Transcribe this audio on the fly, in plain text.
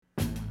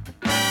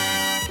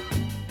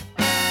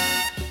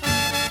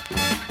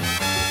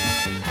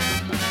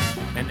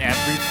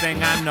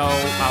everything I know,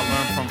 I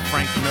learned from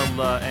Frank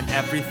Miller, and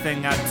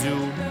everything I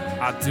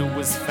do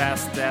as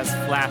fast as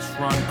flash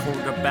run,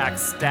 quarterback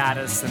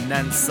status, and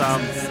then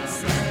some.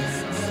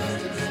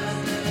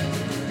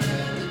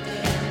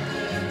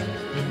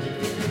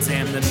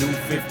 Damn, the new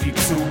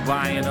 52,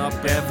 buying up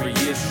every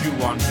issue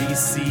on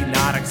DC,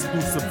 not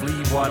exclusively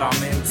what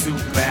I'm into.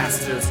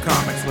 Bastards,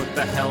 comics with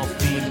the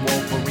healthy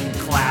Wolverine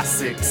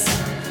classics.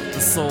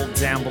 The soul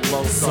down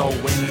below, so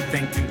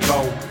anything can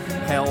go.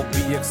 Hell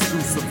be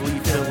exclusively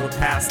filled with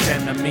past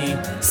enemy,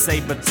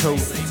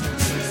 Sabertooth.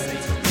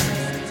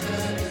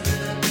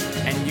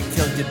 And you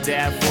killed your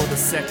dad for the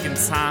second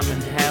time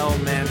in hell,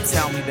 man,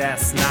 tell me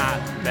that's not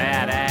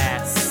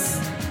badass.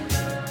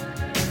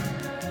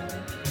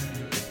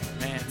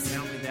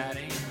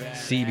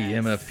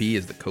 CBMFP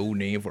is the code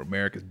name for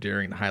America's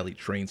daring and highly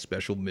trained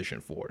Special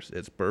Mission Force.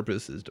 Its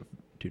purpose is to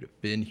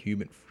defend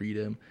human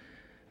freedom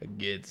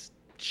against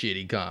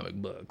shitty comic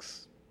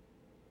books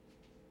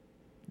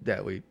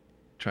that we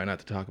try not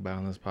to talk about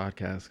on this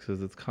podcast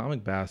because it's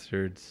Comic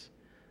Bastards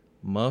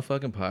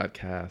motherfucking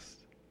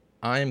podcast.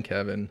 I am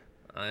Kevin.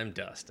 I'm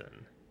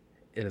Dustin.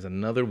 It is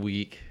another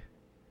week.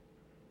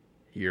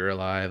 You're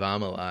alive.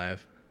 I'm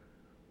alive.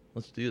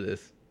 Let's do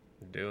this.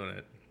 I'm doing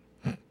it.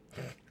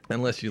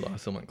 Unless you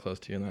lost someone close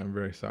to you, and I'm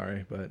very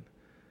sorry, but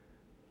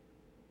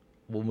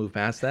we'll move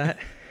past that.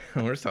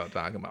 We're still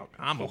talking about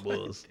comic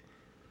books.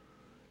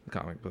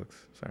 Comic books,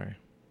 sorry.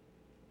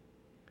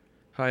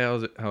 Hi,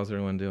 how's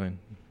everyone doing?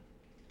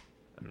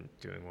 I'm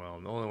doing well.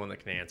 I'm the only one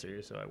that can answer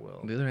you, so I will.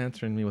 They're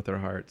answering me with their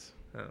hearts.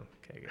 Oh,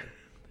 okay, good.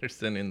 They're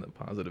sending the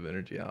positive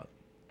energy out.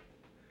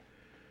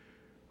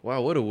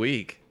 Wow, what a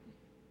week.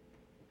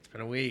 It's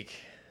been a week.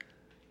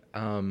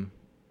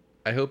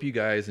 I hope you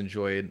guys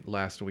enjoyed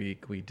last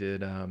week. We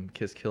did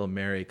Kiss Kill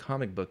Mary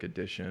comic book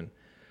edition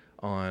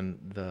on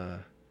the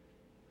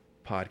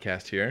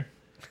podcast here.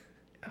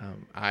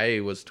 I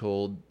was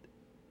told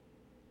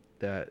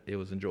that it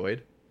was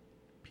enjoyed.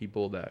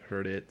 People that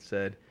heard it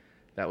said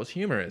that was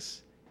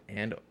humorous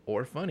and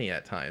or funny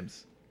at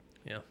times.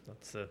 Yeah,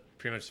 that's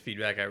pretty much the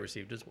feedback I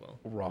received as well.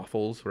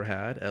 Raffles were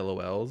had.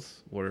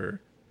 LOLs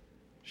were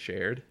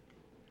shared.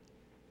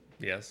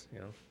 Yes, you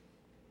know.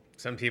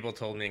 Some people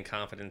told me in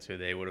confidence who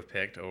they would have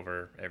picked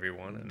over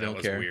everyone, and Don't that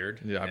was care. weird.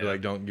 Yeah, I'd be like,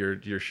 "Don't your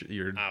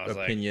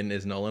opinion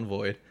is null and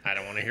void." I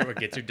don't want to hear what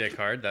gets your dick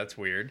hard. That's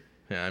weird.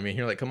 Yeah, I mean,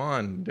 you're like, "Come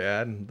on,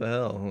 Dad, what the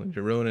hell?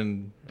 You're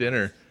ruining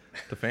dinner,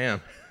 the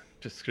fam,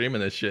 just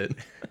screaming this shit."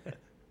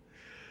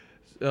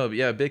 So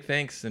yeah, big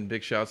thanks and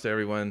big shouts to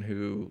everyone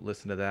who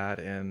listened to that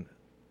and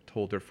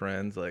told their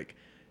friends like,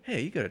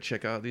 "Hey, you got to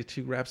check out these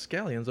two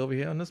rapscallions over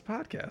here on this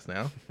podcast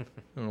now." I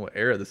don't know what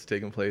era this is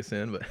taking place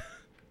in, but.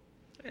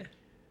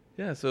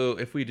 Yeah, so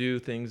if we do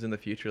things in the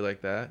future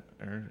like that,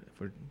 or if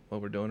we're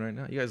what we're doing right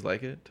now, you guys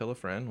like it, tell a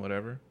friend,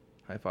 whatever.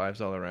 High fives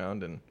all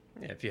around, and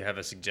Yeah, if you have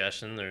a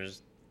suggestion,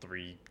 there's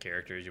 3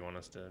 characters you want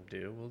us to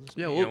do. We'll just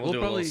we'll do probably, a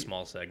little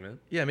small segment.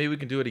 Yeah, maybe we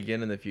can do it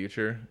again in the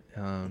future.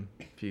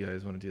 If you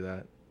guys want to do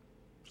that,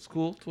 it's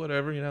cool. It's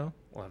whatever, you know.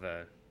 We'll have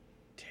a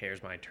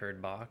Tears My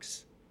Turd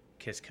Box,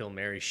 Kiss Kill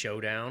Mary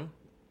showdown.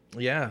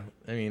 Yeah,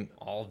 I mean,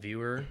 All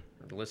viewer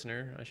or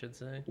listener, I should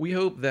say. we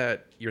hope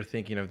that you're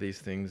thinking of these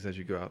things as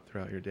you go out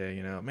throughout your day.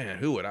 You know, man,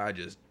 who would I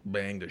just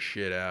bang the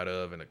shit out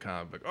of in a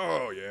comic book?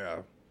 Oh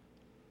yeah,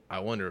 I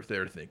wonder if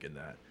they're thinking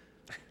that.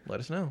 Let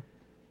us know.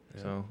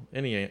 Yeah. So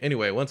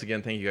anyway, once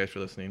again, thank you guys for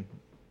listening,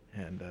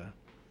 and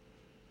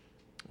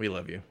we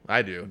love you.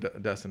 I do.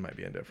 Dustin might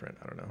be indifferent.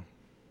 I don't know.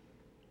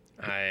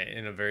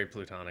 In a very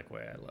platonic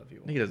way, I love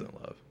you all. He doesn't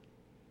love.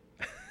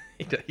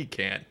 He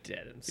can't.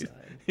 Dead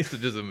inside. He's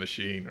just a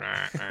machine.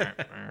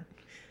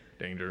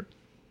 Danger.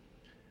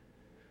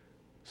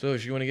 So,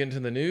 if you want to get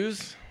into the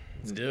news,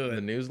 Let's do it.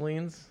 The news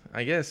leans.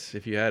 I guess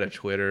if you had a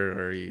Twitter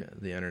or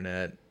the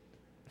internet,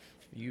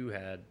 You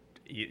had,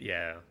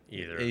 either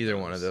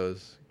one of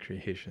those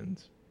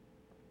creations.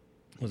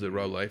 Was it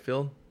Rob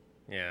Liefeld?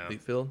 Yeah.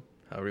 Liefeld?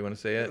 However you want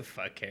to say Who the it.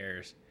 fuck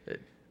cares?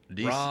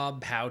 DC.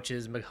 Rob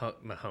Pouches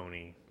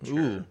Mahoney. Sure.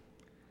 Ooh.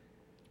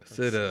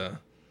 Said,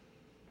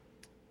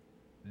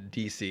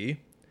 DC,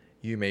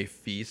 you may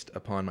feast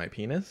upon my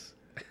penis.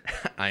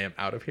 I am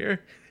out of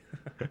here.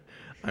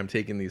 I'm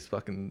taking these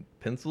fucking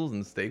pencils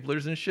and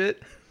staplers and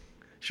shit.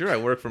 Sure, I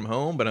work from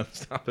home, but I'm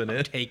stopping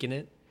it. Taking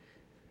it.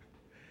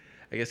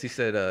 I guess he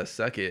said,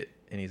 suck it,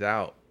 and he's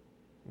out.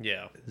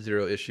 Yeah.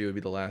 Zero Issue would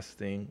be the last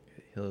thing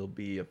he'll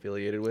be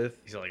affiliated with.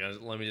 He's like,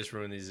 let me just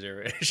ruin these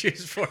 0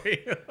 issues for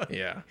you.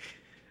 Yeah.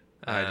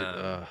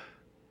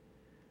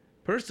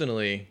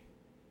 Personally,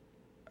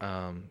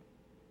 when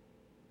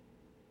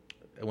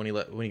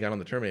he got on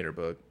the Terminator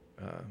book,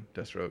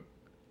 Deathstroke,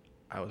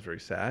 I was very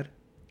sad.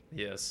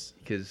 Yes.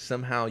 Because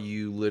somehow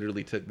you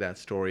literally took that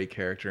story,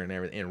 character, and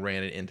everything and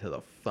ran it into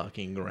the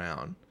fucking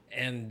ground.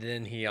 And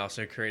then he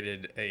also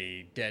created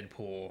a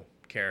Deadpool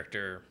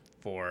character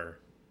for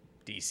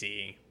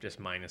DC, just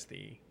minus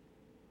the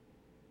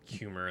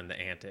humor and the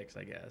antics,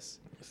 I guess.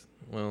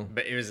 Well,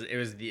 but it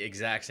was the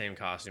exact same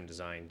costume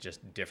design,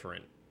 just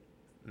different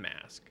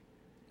mask.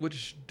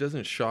 Which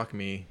doesn't shock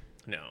me.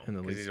 No, in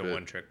the because he's least a bit.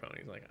 one-trick pony.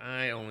 He's like,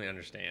 I only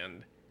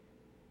understand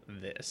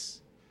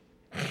this.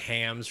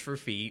 Hams for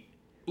feet.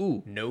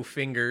 Ooh, No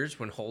fingers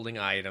when holding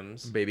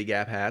items. baby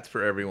Gap hats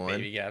for everyone.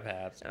 Baby Gap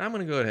hats. And I'm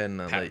gonna go ahead and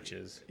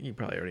Pouches. you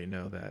probably already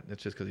know that.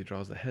 It's just because he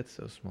draws the head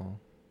so small.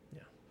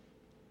 Yeah.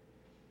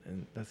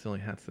 And that's the only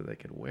hats that they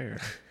could wear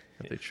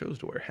if they chose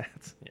to wear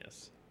hats.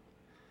 Yes.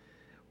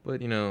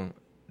 But, you know,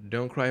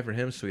 don't cry for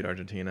him, sweet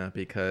Argentina,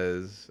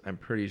 because I'm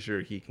pretty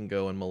sure he can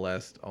go and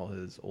molest all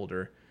his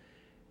older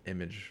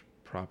Image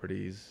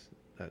properties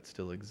that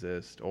still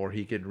exist. Or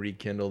he could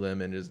rekindle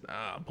them and just,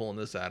 I'm pulling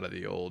this out of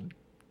the old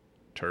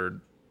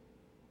turd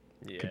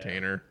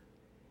container.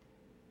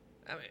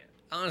 I mean,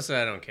 honestly,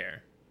 I don't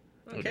care.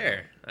 I don't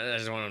care. I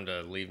just want him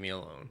to leave me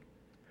alone.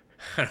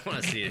 I don't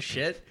want to see his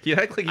shit. You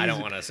act like I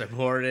don't want to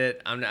support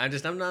it. I'm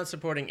not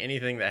supporting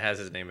anything that has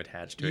his name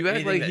attached to it. You act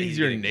Anything like that he's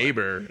your getting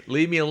neighbor.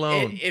 Leave me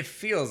alone. It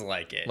feels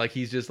like it. Like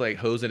he's just like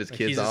hosing his Like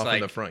kids he's just off in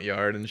the like front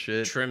yard and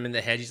shit. trimming the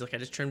hedge. He's like, I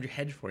just trimmed your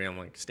hedge for you. I'm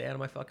like, stay out of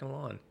my fucking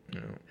lawn.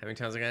 No. How many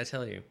times I gotta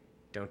tell you?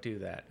 Don't do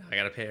that. I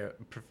gotta pay a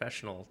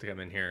professional to come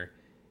in here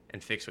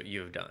and fix what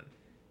you have done.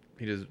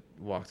 He just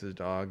walks his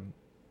dog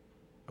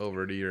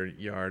over to your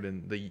yard,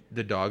 and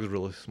the dog's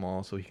really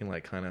small, so he can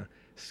like kind of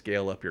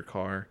scale up your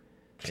car,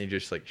 and he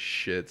just like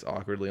shits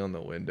awkwardly on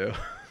the window.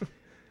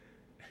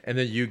 And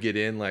then you get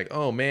in like,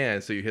 oh man,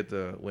 so you hit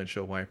the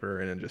windshield wiper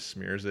and then just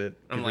smears it.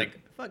 I'm like,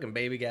 fucking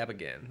baby Gap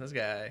again. This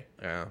guy,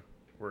 yeah,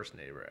 worst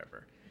neighbor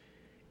ever.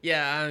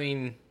 Yeah, I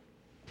mean,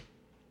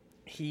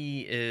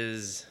 he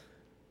is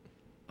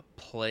a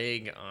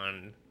plague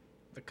on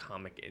the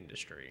comic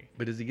industry.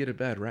 but does he get a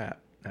bad rap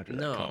after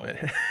that comment?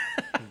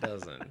 He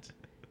doesn't.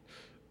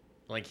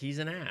 Like, he's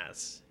an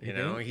ass. You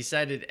know, he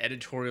cited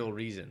editorial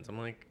reasons. I'm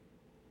like,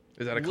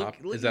 Is that a look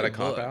Is at that a the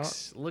cop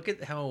books. out? Look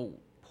at how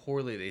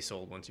poorly they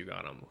sold once you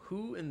got them.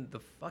 Who in the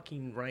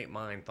fucking right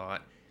mind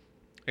thought,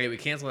 hey, we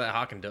cancel that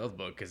Hawk and Dove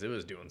book because it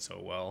was doing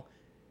so well.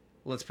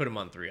 Let's put him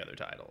on 3 other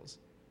titles.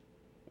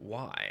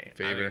 Why?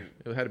 Favor. I mean,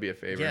 It had to be a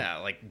favor. yeah,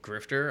 like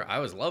Grifter. I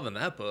was loving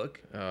that book.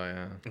 Oh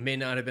yeah. It may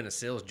not have been a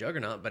sales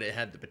juggernaut, but it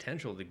had the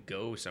potential to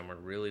go somewhere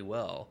really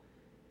well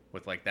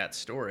with like that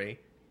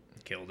story.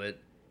 Killed it.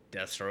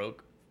 Deathstroke.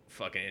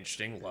 Fucking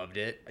interesting. Loved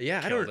it.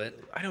 Yeah, Killed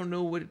it. I don't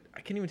know what.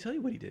 I can't even tell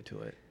you what he did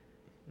to it.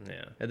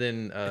 Yeah. And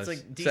then It's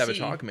like DC Savage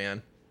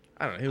Hawkman.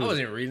 I don't know. I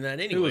wasn't reading that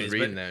anyways. Who was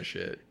reading but, that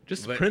shit?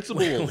 Just the but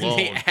principle when alone.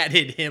 they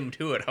added him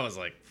to it, I was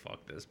like,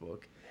 "Fuck this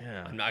book."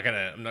 Yeah. I'm not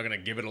gonna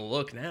give it a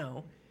look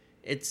now.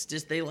 It's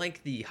just they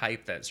like the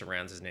hype that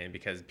surrounds his name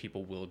because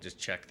people will just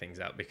check things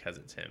out because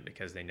it's him,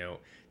 because they know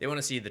they want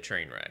to see the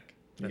train wreck.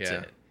 That's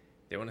Yeah. it.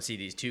 They want to see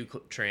these two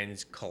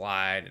trains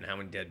collide and how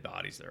many dead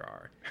bodies there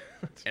are.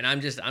 And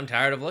I'm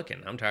tired of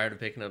looking. I'm tired of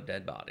picking up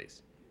dead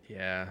bodies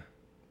Yeah.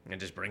 and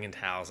just bringing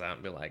towels out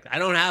and be like, I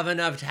don't have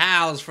enough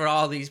towels for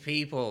all these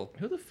people.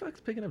 Who the fuck's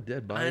picking up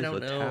dead bodies don't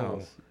with know.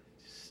 towels?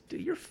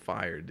 Dude, you're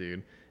fired,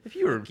 dude. If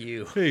you were, Fuck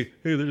you. hey,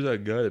 there's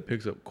that guy that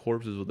picks up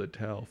corpses with a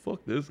towel.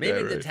 Fuck this guy.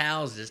 Maybe the right?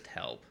 towels just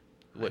help.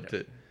 What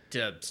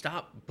To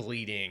stop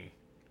bleeding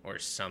or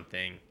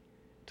something.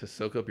 to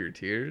soak up your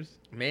tears?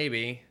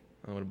 Maybe.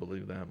 I would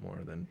believe that more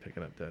than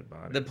picking up dead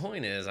bodies. The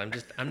point is,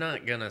 I'm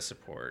not gonna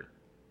support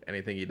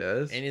Anything he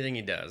does? anything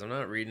he does. I'm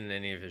not reading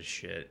any of his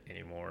shit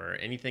anymore.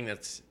 Anything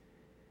that's,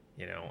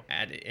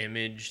 ad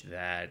image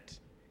that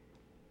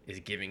is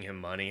giving him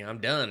money. I'm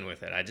done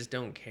with it. I just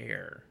don't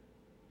care.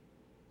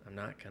 I'm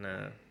not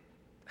gonna.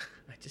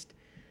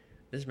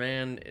 This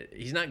man,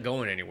 he's not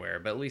going anywhere.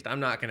 But at least I'm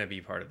not gonna be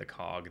part of the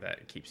cog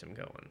that keeps him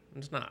going. I'm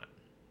just not.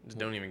 Just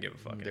don't even give a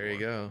fuck. There you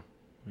go.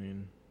 I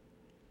mean,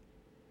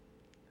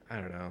 I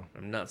don't know.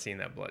 I'm not seeing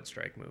that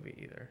Bloodstrike movie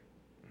either.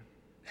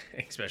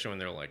 Especially when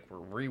they're like, we're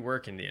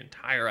reworking the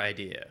entire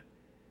idea.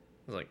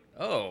 I was like,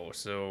 oh,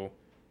 so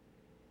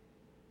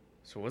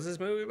what's this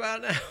movie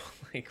about now?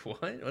 Like,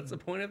 what? What's the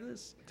point of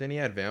this? Didn't he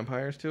add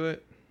vampires to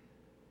it?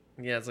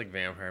 Yeah, it's like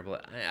vampire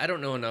blood. I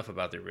don't know enough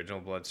about the original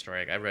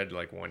Bloodstrike. I read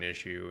like 1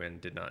 issue and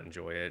did not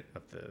enjoy it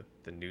of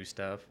the new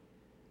stuff.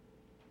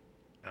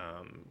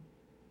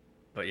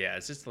 But yeah,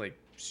 it's just like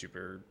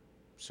super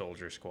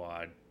soldier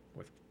squad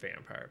with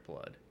vampire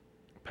blood.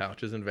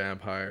 Pouches and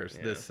vampires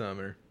Yeah. this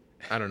summer.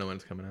 I don't know when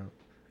it's coming out.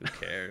 Who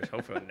cares?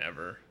 Hopefully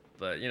never.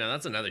 But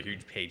that's another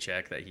huge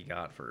paycheck that he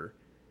got for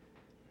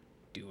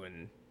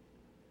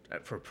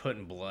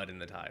putting blood in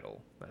the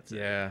title. That's it.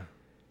 Yeah.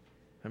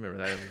 I remember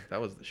that.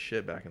 That was the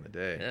shit back in the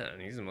day. Yeah,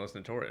 and he's the most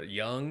notorious.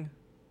 Young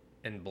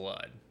and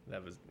Blood.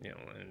 That was,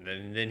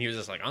 and then he was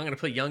just like, I'm going to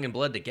put Young and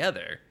Blood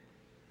together.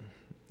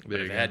 But There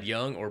if you it go. had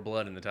Young or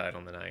Blood in the title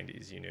in the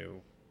 90s, you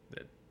knew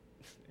that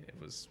it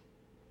was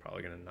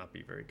probably going to not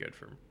be very good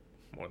for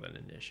more than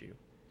an issue.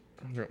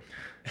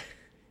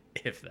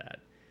 If that.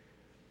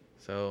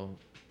 So,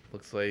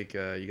 looks like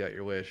you got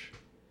your wish.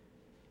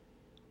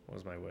 What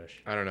was my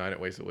wish? I don't know. I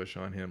didn't waste a wish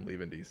on him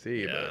leaving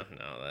DC. Yeah,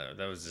 no,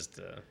 that was just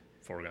a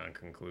foregone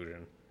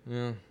conclusion. But,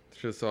 yeah,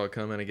 should have saw it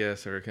coming, I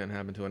guess, or it couldn't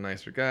happen to a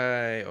nicer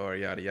guy, or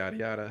yada, yada,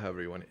 yada,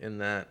 however you want to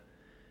end that.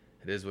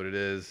 It is what it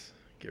is.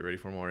 Get ready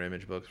for more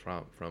Image books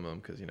from him,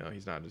 because,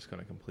 he's not just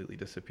going to completely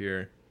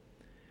disappear.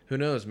 Who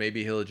knows?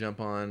 Maybe he'll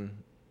jump on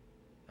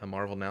a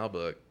Marvel Now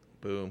book.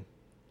 Boom.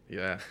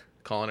 Yeah.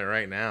 Calling it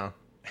right now.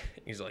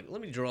 He's like,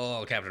 let me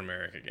draw Captain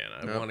America again.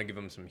 I want to give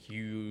him some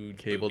huge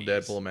Cable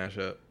boobies. Deadpool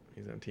mashup.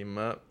 He's going to team them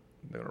up.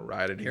 They're going to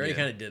ride it again. He already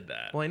kind of did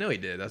that. Well, I know he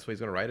did. That's why he's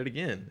going to write it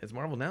again. It's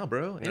Marvel Now,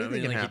 bro. Anything I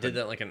mean, can like, happen. he did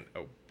that like a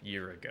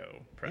year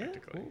ago,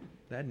 practically.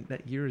 Yeah, well,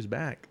 that year is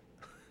back.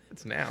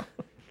 It's now.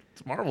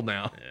 It's Marvel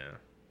Now. Yeah.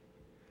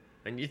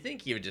 And you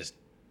think he would just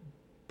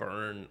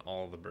burn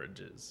all the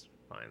bridges,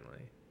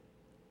 finally.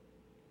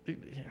 Yeah.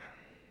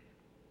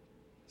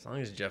 As long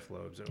as Jeff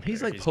Loeb's over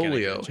He's there, like gonna get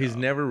a polio. He's job.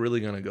 never really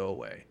going to go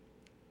away.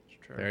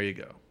 It's true. There you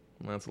go.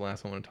 Well, that's the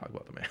last one I want to talk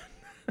about the man.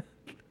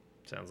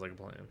 Sounds like a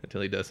plan.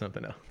 Until he does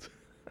something else.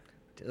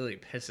 Till he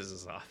pisses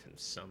us off in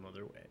some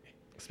other way.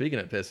 Speaking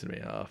of pissing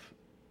me off,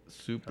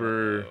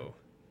 super... Uh-oh.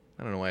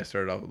 I don't know why I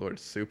started off with the word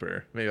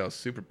super. Maybe I was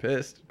super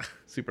pissed.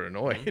 Super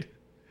annoyed.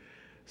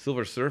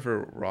 Silver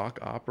Surfer rock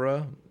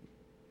opera.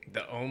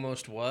 The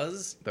almost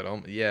was? That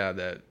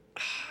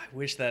I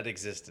wish that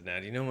existed now.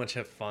 Do you know how much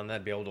fun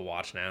that'd be able to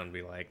watch now and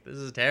be like, this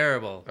is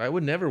terrible? I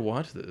would never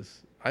watch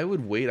this. I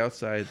would wait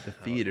outside the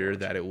theater watch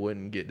that it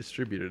wouldn't get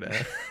distributed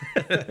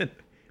at.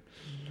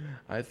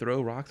 I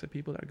throw rocks at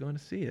people that are going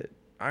to see it.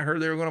 I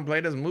heard they were going to play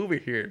this movie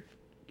here.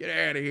 Get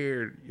out of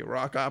here, you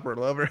rock opera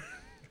lover.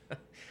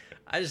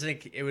 I just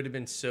think it would have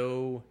been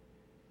so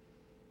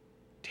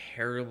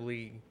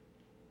terribly,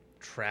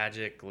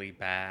 tragically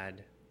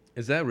bad.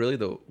 Is that really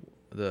the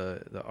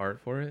art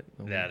for it?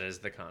 That is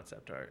the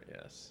concept art,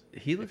 yes.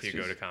 He looks if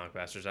you go to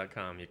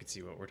comicbasters.com, you can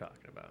see what we're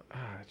talking about.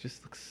 It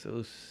just looks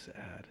so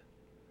sad.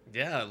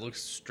 Yeah, it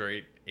looks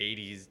straight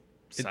 80s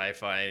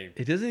sci-fi.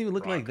 It doesn't even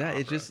look like that. opera.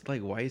 It's just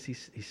like, why is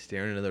he's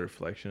staring into the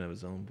reflection of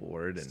his own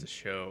board? It's And to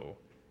show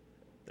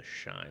the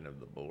shine of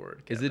the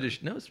board. is Kevin.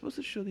 it no? It's supposed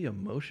to show the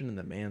emotion in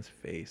the man's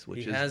face,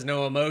 which He is has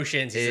no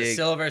emotions. He's a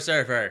Silver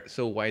Surfer.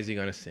 so. Why is he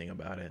going to sing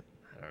about it?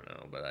 I don't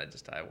know, but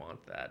I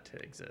want that to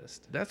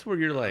exist. That's where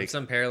you're like,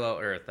 Some parallel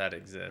Earth that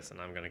exists, and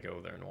I'm gonna go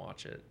there and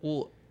watch it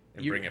well,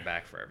 and bring it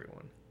back for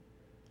everyone.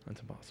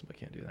 That's impossible. I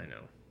can't do that. I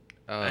know.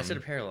 I said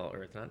a parallel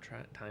Earth, not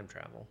time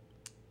travel.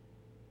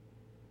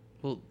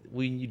 Well,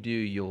 when you do,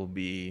 you'll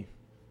be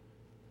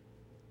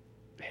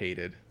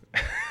hated.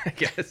 I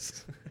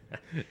guess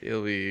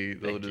it'll be.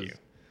 Thank you.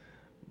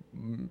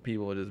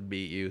 People will just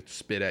beat you,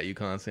 spit at you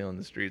constantly on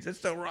the streets. It's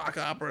the rock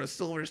opera,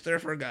 Silver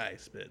Surfer guy.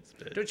 Spit,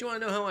 spit. Don't you want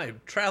to know how I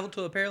traveled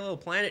to a parallel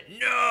planet?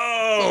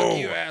 No! Fuck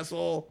you,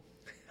 asshole.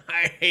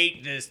 I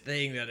hate this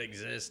thing that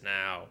exists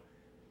now.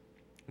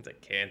 It's a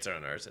cancer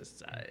on our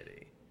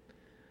society.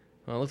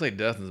 Well, it looks like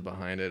Dustin's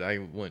behind it. I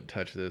wouldn't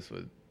touch this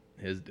with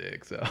his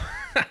dick, so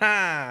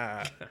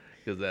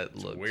because that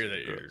looks Weird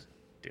that gross.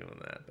 you're doing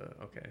that, but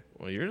okay.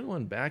 Well, you're the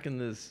one back in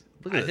this.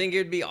 Look I at think it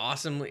would be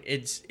awesome.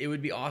 It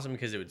would be awesome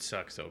because it would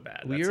suck so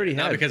bad. We That's already it.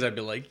 Not had- because I'd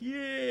be like,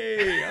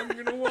 yay, I'm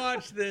gonna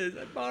watch this.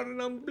 I bought it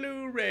on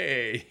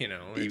Blu-ray. You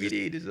know, it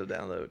DVD just a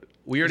download.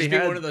 We just already be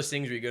had one of those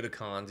things where you go to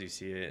cons, you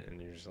see it, and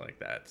you're just like,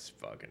 that's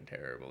fucking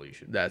terrible. You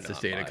should. That's the not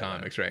state buy of that."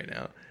 comics right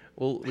now.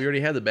 Well, we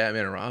already had the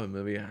Batman and Robin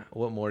movie.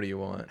 What more do you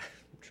want?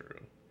 True.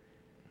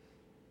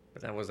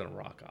 But that wasn't a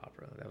rock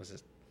opera. That was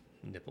just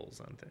nipples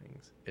on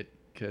things. It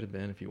could have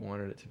been if you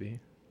wanted it to be.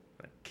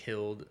 That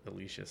killed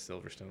Alicia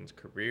Silverstone's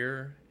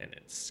career, and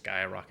it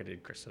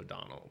skyrocketed Chris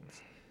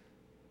O'Donnell's.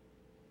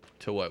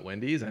 To what,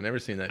 Wendy's? I never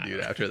seen that dude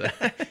after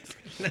that.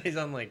 He's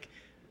on like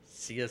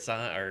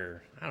CSI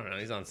or I don't know.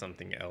 He's on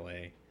something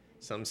LA,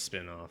 some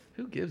spinoff.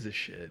 Who gives a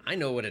shit? I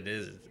know what it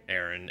is,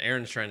 Aaron.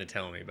 Aaron's trying to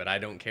tell me, but I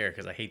don't care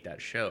because I hate that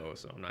show,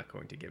 so I'm not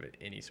going to give it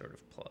any sort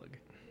of plug.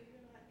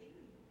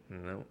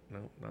 No,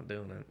 not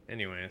doing it.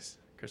 Anyways,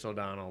 Chris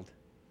O'Donnell,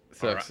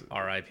 Sucks.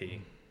 R.I.P.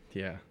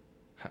 Yeah.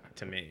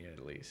 to me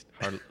at least.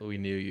 We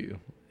knew you.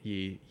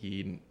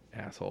 Ye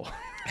asshole.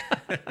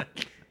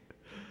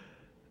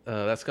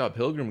 That Scott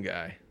Pilgrim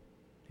guy.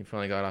 He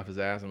finally got off his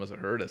ass and must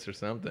have heard us or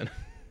something.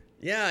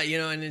 Yeah, you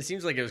know, and it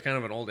seems like it was kind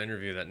of an old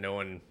interview that no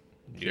one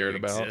Cared knew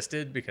about.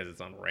 existed because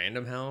it's on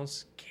Random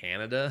House,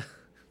 Canada,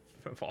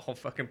 of all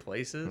fucking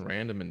places.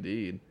 Random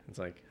indeed. It's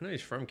like, I know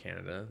he's from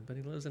Canada, but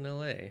he lives in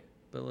L.A.,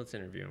 but let's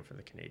interview him for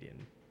the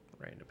Canadian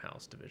Random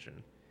House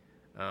division.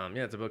 Yeah,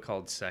 it's a book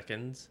called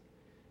Seconds,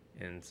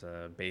 and it's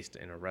based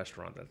in a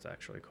restaurant that's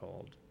actually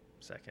called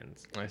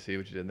Seconds. I see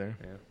what you did there.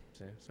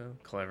 Yeah, so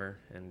clever,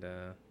 and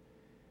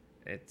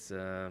it's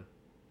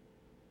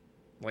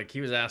like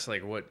he was asked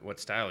like what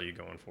style are you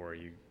going for? Are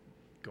you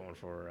going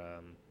for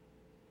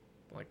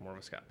like more of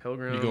a Scott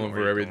Pilgrim? You going or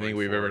for are you everything going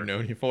we've ever for-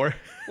 known you for?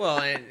 Well,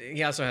 and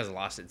he also has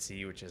Lost at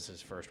Sea, which is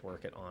his first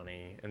work at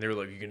Ani, and they were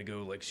like, "You're gonna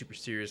go like super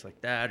serious like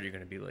that, or you're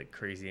gonna be like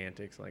crazy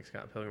antics like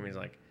Scott Pilgrim?" He's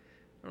like,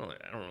 I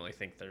don't really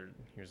think they're.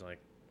 He was like,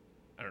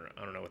 I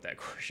don't know what that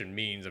question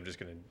means. I'm just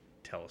gonna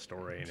tell a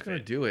story, I'm and just if gonna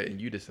it, do it,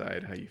 and you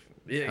decide how you.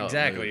 yeah, how it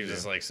exactly. moves, He's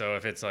just like, so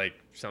if it's like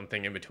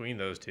something in between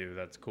those two,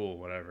 that's cool,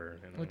 whatever.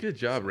 You know? Well, good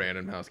job,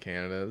 Random House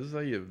Canada. This is how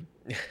you.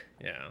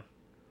 Yeah,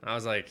 I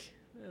was like,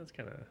 it's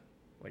kind of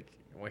like,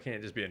 why can't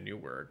it just be a new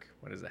work?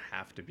 Why does it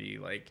have to be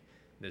like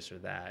this or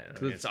that? I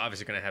mean, it's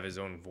obviously going to have his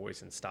own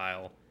voice and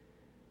style.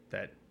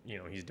 that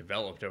he's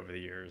developed over the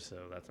years,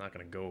 so that's not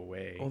going to go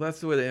away. Well, that's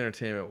the way the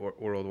entertainment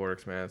world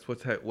works, man. It's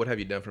what have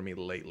you done for me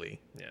lately?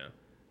 Yeah.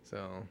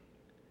 So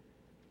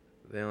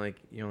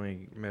you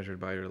only measured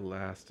by your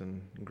last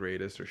and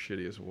greatest or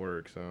shittiest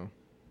work. So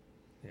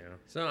yeah.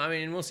 So I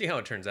mean, we'll see how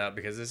it turns out,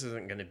 because this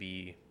isn't going to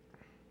be.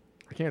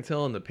 I can't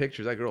tell in the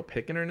pictures. That girl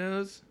picking her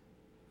nose?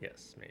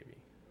 Yes, maybe.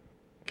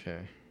 Okay.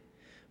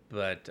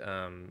 But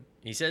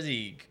he says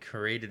he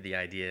created the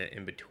idea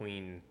in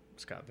between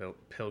Scott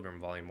Pilgrim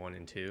Volume 1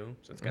 and 2.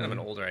 So it's kind of an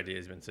older idea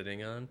he's been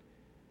sitting on.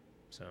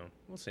 So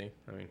we'll see.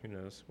 I mean, who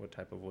knows what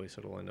type of voice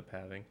it'll end up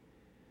having.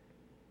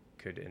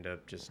 Could end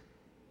up just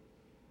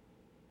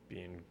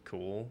being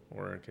cool,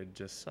 or it could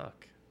just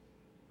suck.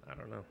 I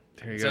don't know.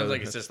 It sounds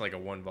like it's just like a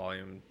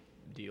 1-volume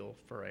deal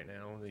for right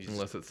now.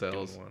 Unless it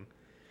sells. One.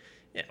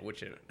 Yeah,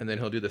 which it... And then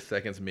he'll do the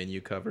second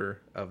menu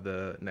cover of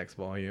the next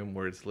volume,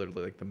 where it's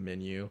literally like the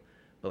menu,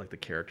 but like the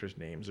characters'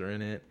 names are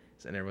in it,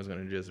 and everyone's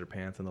gonna jizz their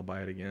pants and they'll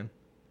buy it again.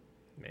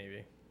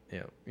 Maybe.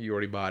 Yeah, you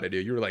already bought it,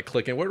 dude. You were like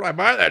clicking, where do I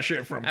buy that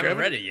shit from? I haven't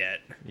read it yet.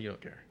 You don't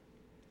care.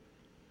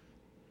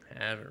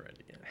 I haven't read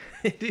it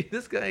yet. Dude,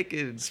 this guy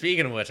could...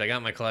 Speaking of which, I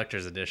got my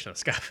collector's edition of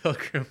Scott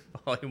Pilgrim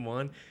Volume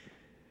 1.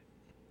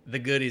 The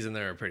goodies in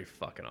there are pretty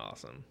fucking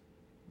awesome.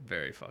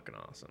 Very fucking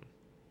awesome.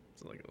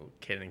 It's like a little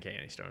kid in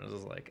candy store. And I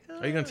was just like,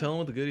 Are you going to tell them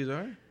what the goodies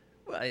are?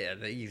 Well, yeah,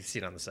 you see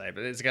it on the site,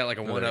 but it's got like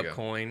a there 1-up you go.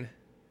 coin.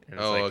 And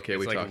it's Okay, it's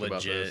we like talked legit,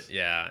 about this.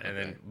 Yeah, and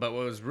Okay. then, but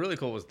what was really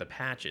cool was the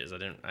patches.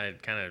 I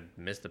kind of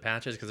missed the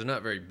patches because they're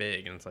not very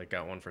big, and it's like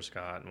got one for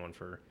Scott and one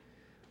for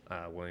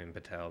William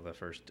Patel, the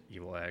first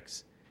Evil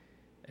X,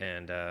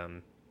 and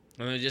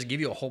they just give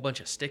you a whole bunch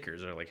of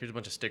stickers. They're like, here's a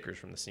bunch of stickers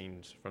from the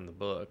scenes from the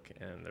book,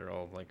 and they're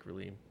all like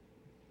really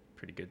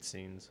pretty good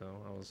scenes. So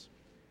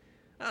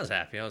I was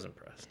happy. I was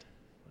impressed.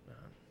 But,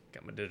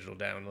 got my digital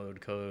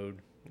download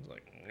code. I was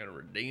like, I'm gonna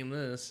redeem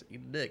this.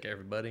 Eat a dick,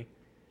 everybody.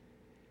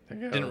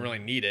 Didn't really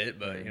need it,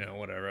 but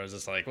whatever. I was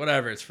just like,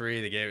 whatever, it's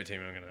free. They gave it to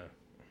me. I'm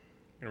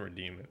gonna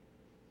redeem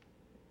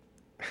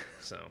it.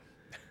 So,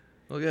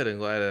 Well, good. I'm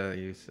glad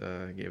you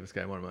gave this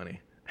guy more money.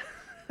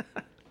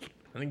 I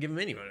didn't give him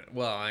any money.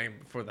 Well,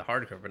 for the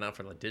hardcover, but not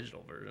for the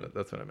digital version.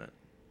 That's what I meant.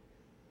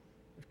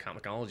 If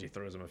Comixology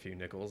throws him a few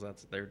nickels,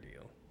 that's their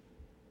deal.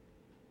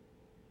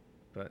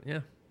 But yeah,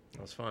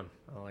 it was fun.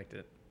 I liked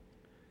it.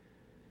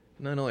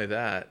 Not only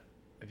that,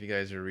 if you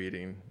guys are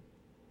reading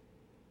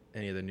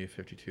any of the new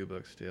 52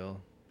 books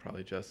still,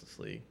 probably Justice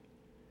League.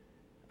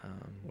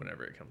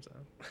 Whenever it comes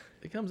out.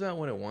 It comes out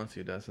when it wants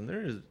to, Dustin.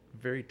 There's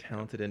very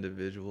talented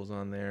individuals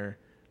on there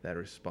that are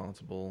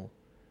responsible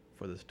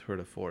for this tour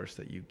de force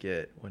that you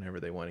get whenever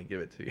they want to give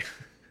it to you.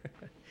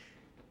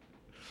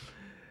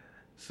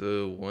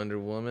 So Wonder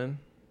Woman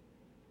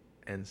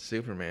and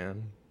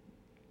Superman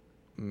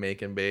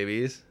making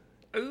babies.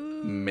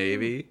 Ooh.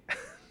 Maybe.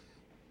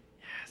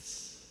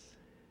 Yes.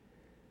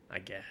 I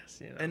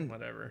guess, And-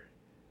 whatever.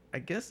 I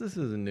guess this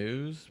is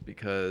news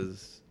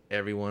because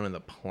everyone on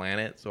the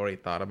planet's already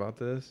thought about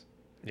this.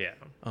 Yeah.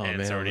 Oh, and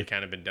it's man, already look-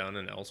 kind of been done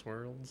in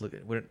Elseworlds.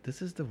 Look,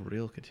 this is the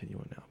real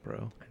continuum now, bro.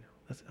 I know.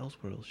 That's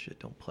Elseworlds shit.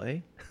 Don't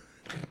play.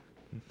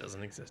 It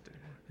doesn't exist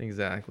anymore.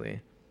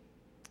 Exactly.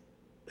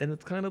 And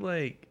it's kind of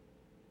like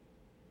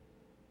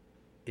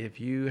if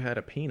you had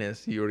a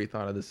penis, you already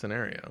thought of this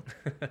scenario.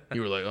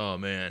 You were like, oh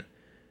man,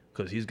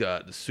 because he's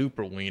got the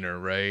super wiener,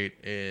 right?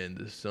 And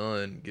the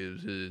sun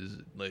gives his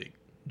like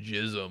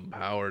jism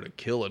power to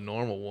kill a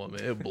normal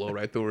woman. It'll blow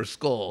right through her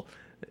skull.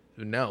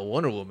 Now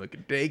Wonder Woman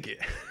can take it.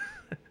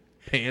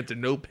 Pants or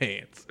no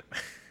pants.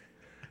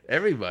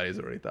 Everybody's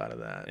already thought of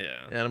that.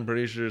 Yeah. And I'm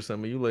pretty sure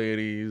some of you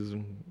ladies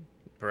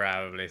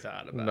Probably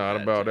thought about not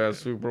that about too. that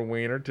super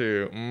wiener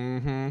too.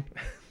 Mm-hmm.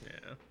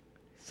 Yeah.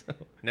 So,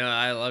 No,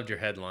 I loved your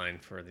headline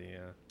for the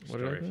What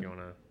did I story. If do? you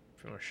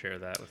wanna share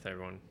that with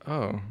everyone,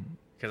 oh,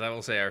 because I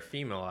will say our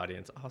female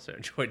audience also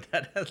enjoyed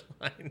that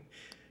headline.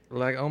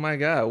 like, oh my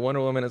God,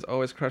 Wonder Woman is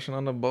always crushing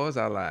on the boys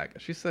I like.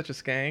 She's such a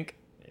skank.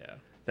 Yeah.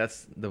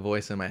 That's the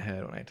voice in my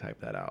head when I type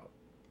that out.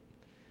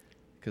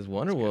 Because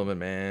Wonder Woman,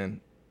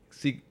 man,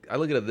 see, I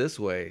look at it this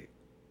way.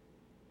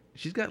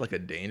 She's got like a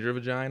danger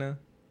vagina.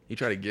 You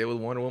try to get with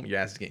Wonder Woman, your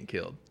ass is getting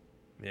killed.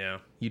 Yeah.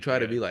 You try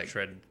to Yeah, be like,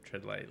 tread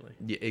lightly.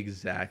 yeah,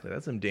 exactly.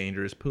 That's some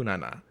dangerous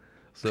punana.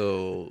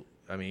 So,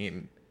 I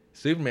mean,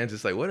 Superman's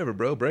just like, whatever,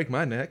 bro, break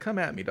my neck. Come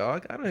at me,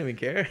 dog. I don't even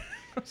care.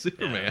 I'm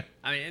Superman. Yeah.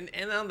 I mean,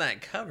 and on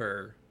that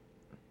cover,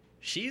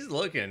 she's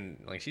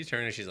looking like she's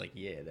turning. She's like,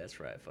 yeah, that's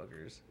right,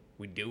 fuckers.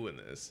 We doing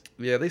this.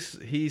 Yeah,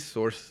 he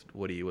sourced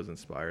what he was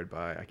inspired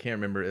by. I can't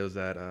remember. It was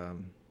that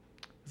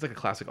it's like a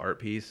classic art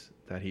piece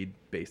that he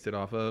based it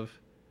off of,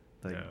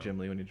 like No. Jim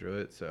Lee when he drew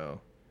it. So,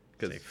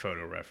 It's a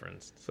photo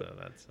referenced, so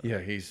that's yeah,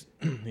 he's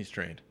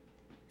trained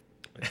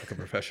like a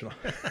professional.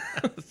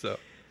 So,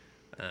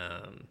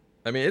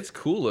 I mean, it's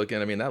cool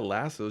looking. I mean, that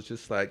lasso is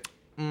just like,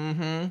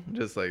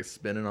 just like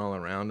spinning all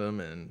around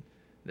him, and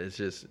it's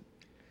just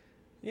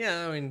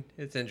Yeah, I mean,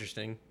 it's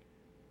interesting.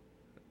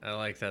 I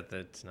like that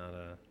that's not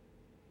a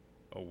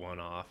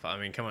one-off. I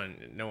mean, come on,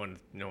 no one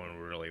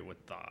really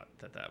would thought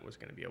that was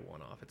going to be a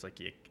one-off. It's like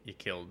you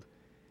killed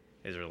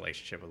his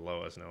relationship with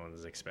Lois. No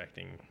one's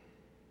expecting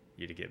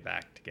you to get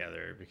back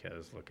together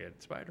because look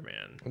at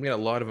Spider-Man. I mean, a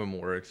lot of them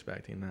were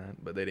expecting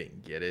that, but they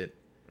didn't get it.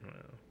 Well,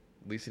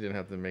 At least he didn't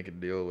have to make a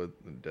deal with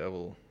the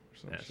devil or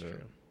some that's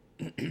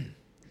shit. true.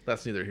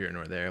 That's neither here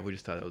nor there. We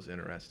just thought it was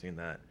interesting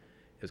that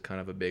it was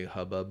kind of a big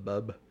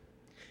hubbub.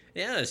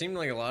 Yeah, it seemed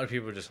like a lot of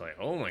people were just like,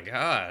 oh my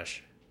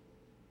gosh.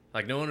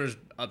 Like, no one was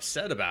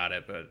upset about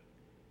it, but...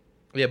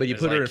 Yeah, but you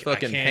It's put her in like, I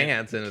fucking can't-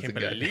 pants and it's a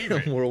can't believe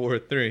goddamn it. World War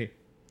III.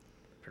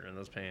 Put her in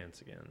those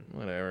pants again.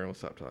 Whatever, we'll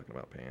stop talking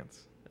about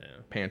pants. Yeah.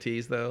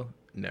 Panties, though,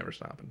 never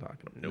stopping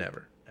talking about. Nope.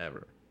 Never,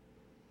 ever.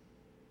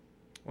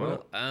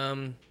 Well,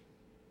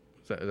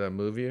 Is that a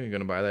movie? Are you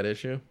going to buy that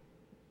issue?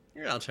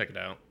 yeah, I'll check it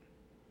out.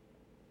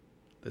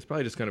 It's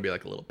probably just going to be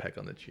like a little peck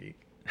on the cheek.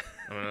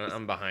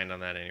 I'm behind on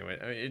that anyway.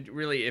 I mean, it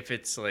really, if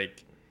it's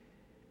like,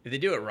 if they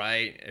do it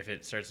right, if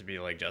it starts to be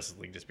like Justice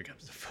League just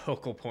becomes the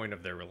focal point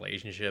of their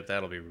relationship,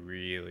 that'll be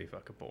really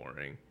fucking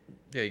boring.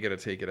 Yeah, you got to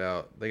take it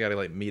out. They got to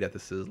like meet at the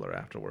Sizzler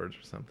afterwards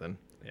or something.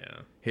 Yeah.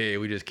 Hey,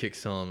 we just kicked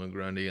Solomon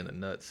Grundy in the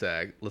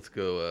nutsack. Let's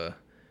go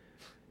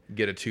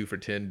get a 2 for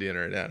 $10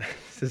 dinner down at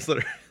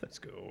Sizzler. Let's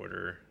go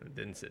order and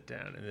then sit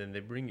down and then they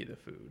bring you the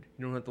food.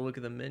 You don't have to look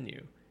at the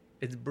menu.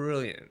 It's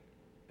brilliant.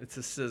 It's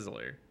a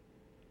Sizzler.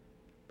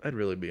 I'd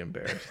really be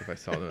embarrassed if I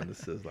saw them in the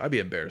Sizzler. I'd be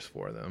embarrassed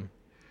for them.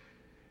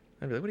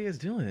 I'd be like, what are you guys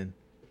doing?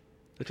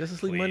 The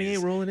Justice League money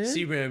ain't rolling in?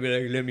 Superman would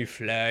be like, let me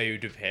fly you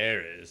to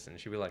Paris. And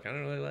she'd be like, I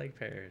don't really like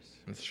Paris.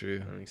 That's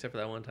true. I mean, except for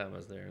that one time I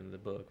was there in the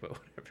book, but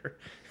whatever.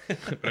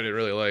 I didn't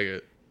really like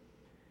it.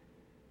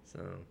 So,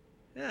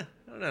 yeah,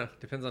 I don't know.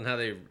 Depends on how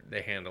they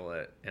handle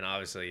it. And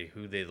obviously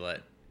who they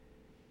let.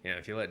 You know,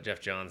 if you let Jeff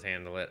Johns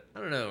handle it, I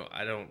don't know.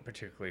 I don't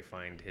particularly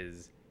find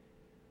his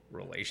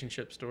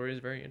relationship stories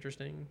very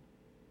interesting.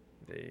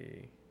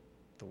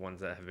 The ones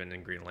that have been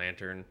in Green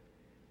Lantern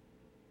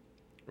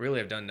really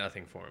have done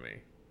nothing for me.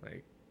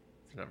 Like,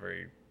 it's not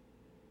very...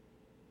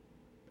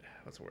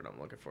 What's the word I'm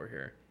looking for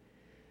here?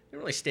 They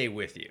don't really stay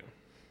with you.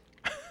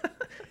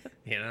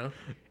 You know?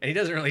 And he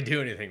doesn't really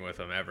do anything with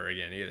them ever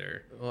again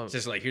either. Well, It's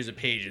just like, here's a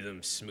page of them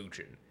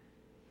smooching.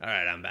 All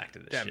right, I'm back to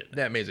this shit.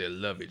 That means they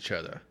love each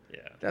other. Yeah.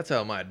 That's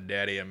how my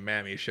daddy and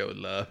mammy showed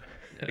love.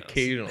 Yeah,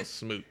 Occasional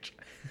smooch.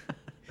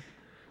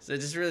 So it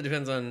just really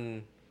depends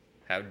on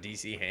how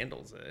DC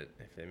handles it.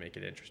 If they make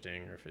it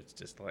interesting or if it's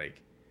just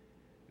like,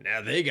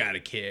 now they got a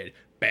kid,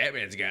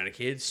 Batman's got a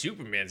kid,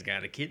 Superman's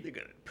got a kid. They're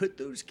going to put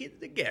those kids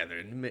together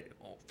and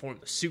form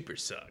the super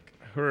suck.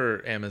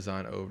 Her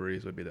Amazon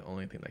ovaries would be the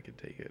only thing that could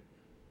take it.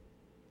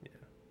 Yeah.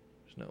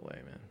 There's no way,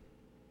 man.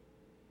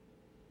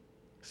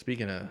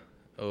 Speaking of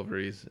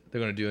ovaries, they're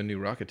going to do a new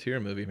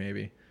Rocketeer movie,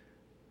 maybe.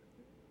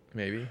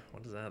 Maybe.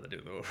 What does that have to do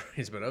with the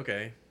ovaries? But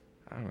okay.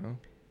 I don't know.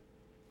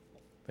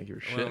 Thank you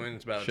for Well, I mean,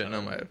 it's about shitting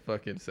on time. my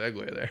fucking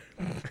segue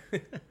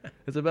there.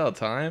 It's about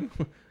time.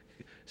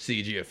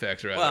 CG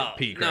effects are at Well, their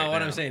peak no, right what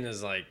now. I'm saying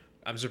is like,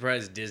 I'm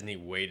surprised Disney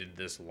waited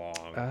this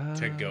long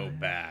to go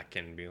back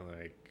and be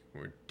like,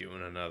 we're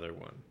doing another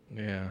one.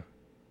 Yeah.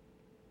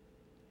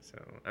 So,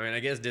 I mean, I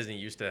guess Disney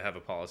used to have a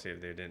policy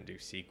of they didn't do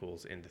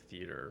sequels into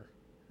theater,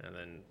 and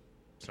then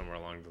somewhere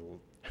along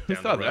Who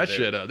down thought the road, that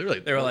shit up?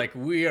 they were like,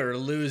 we are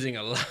losing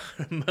a lot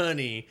of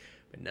money,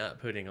 but not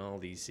putting all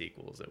these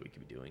sequels that we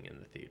could be doing in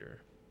the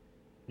theater.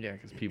 yeah,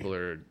 because people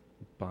are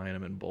buying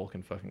them in bulk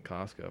in fucking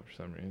Costco for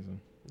some reason.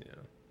 Yeah.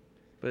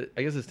 But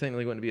I guess it's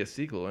technically going to be a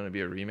sequel. Wouldn't it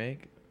be a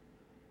remake?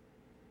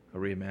 A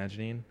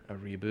reimagining? A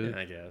reboot? Yeah,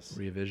 I guess.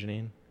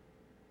 Revisioning?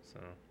 So,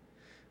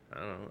 I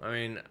don't know. I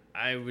mean,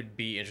 I would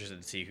be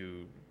interested to see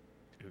who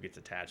gets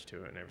attached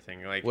to it and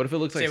everything. Like, What if it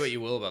looks say like... what you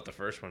will about the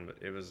first one, but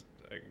it was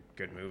a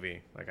good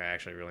movie. Like, I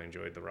actually really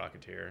enjoyed The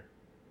Rocketeer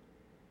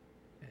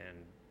and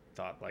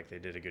thought like they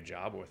did a good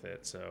job with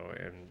it. So,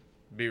 it'd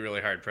be really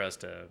hard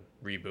pressed to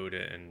reboot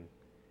it. And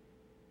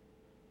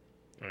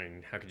I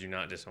mean, how could you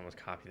not just almost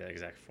copy that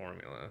exact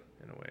formula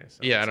in a way? So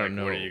Yeah, I it's don't like,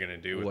 know what are you gonna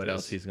do with what this?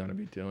 else he's going to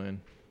be doing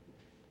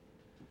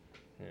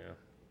Yeah.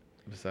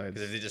 besides...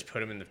 Because if they just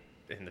put him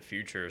in the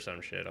future or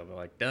some shit, I'll be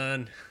like,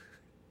 done.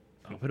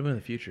 I'll put him in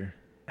the future.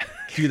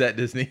 Do that,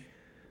 Disney.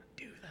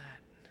 Do that.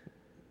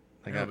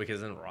 Like, No,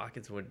 because then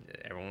Rockets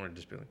everyone would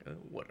just be like, oh,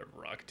 whatever,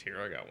 Rocketeer,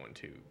 I got one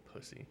too,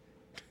 pussy.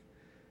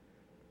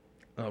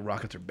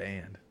 rockets are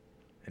banned,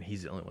 and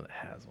he's the only one that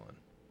has one.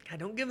 God,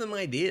 don't give them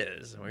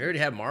ideas. We already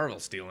have Marvel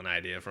steal an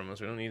idea from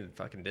us. We don't need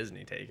fucking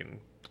Disney taking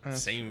the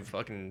That's same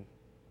fucking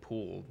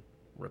pool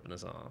ripping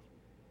us off.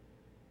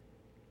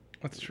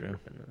 That's true.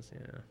 Ripping us,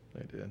 yeah.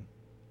 I did.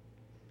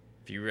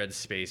 If you read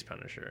Space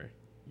Punisher,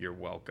 you're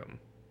welcome.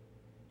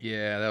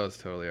 Yeah, that was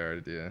totally our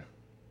idea.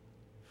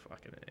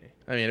 Fucking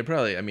A. I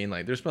mean,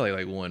 there's probably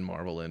like one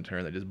Marvel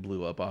intern that just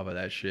blew up off of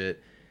that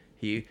shit.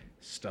 He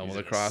stumbled He's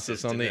an across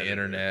this on the assistant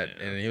editor, internet,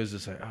 yeah. and he was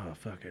just like, "Oh,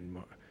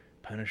 fucking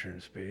Punisher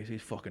in space.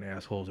 These fucking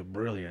assholes are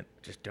brilliant."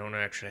 Just don't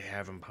actually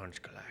have him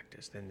punch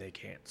Galactus, then they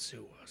can't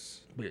sue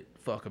us. But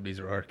fuck them, these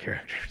are our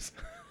characters.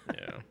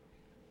 Yeah.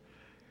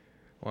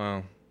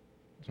 Wow.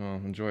 Well,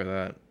 enjoy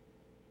that.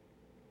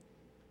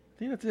 I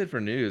think that's it for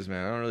news,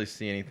 man. I don't really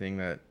see anything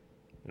that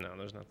No,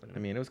 there's nothing. I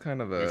mean, it was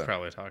kind of We've a...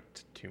 probably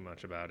talked too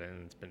much about it,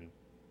 and it's been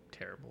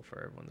terrible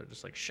for everyone. They're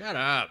just like, shut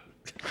up.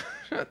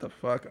 Shut the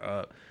fuck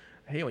up.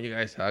 I hate when you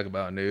guys talk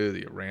about news,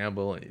 you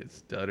ramble and you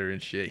stutter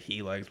and shit.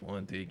 He likes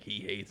one thing, he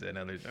hates it, and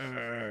others,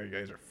 you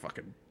guys are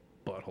fucking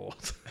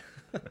buttholes.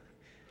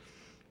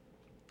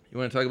 You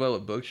want to talk about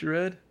what books you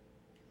read?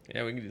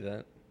 Yeah, we can do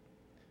that.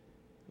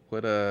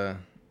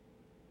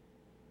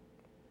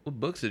 What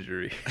books did you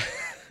read?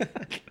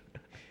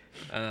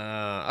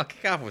 I'll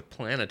kick off with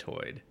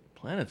Planetoid.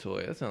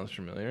 Planetoid, that sounds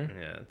familiar.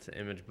 Yeah, it's an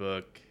Image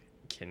book.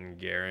 Ken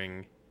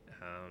Gehring.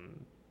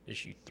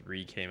 Issue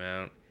 3 came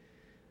out.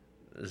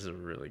 This is a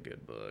really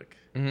good book.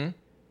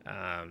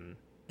 Mm-hmm.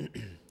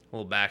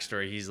 Little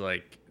backstory. He's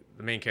like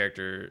the main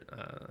character.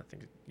 I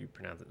think you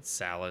pronounce it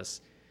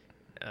Salas.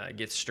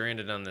 Gets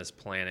stranded on this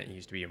planet. He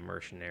used to be a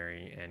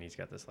mercenary, and he's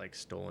got this like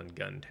stolen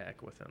gun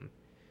tech with him.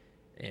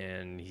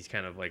 And he's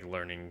kind of like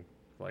learning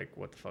like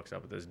what the fuck's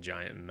up with this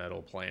giant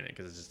metal planet,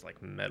 because it's just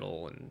like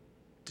metal and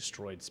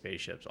destroyed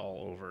spaceships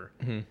all over.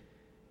 Mm-hmm.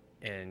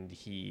 And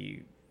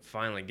he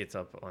finally gets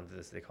up onto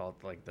this, they call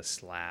it like the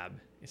slab.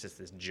 It's just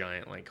this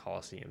giant like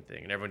coliseum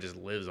thing, and everyone just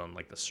lives on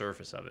like the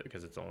surface of it,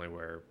 because it's only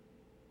where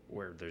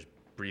there's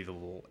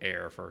breathable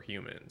air for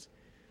humans,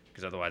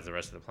 because otherwise the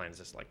rest of the planet is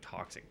just like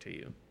toxic to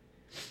you.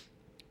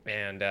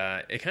 And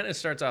it kind of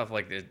starts off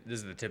like this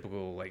is the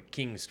typical like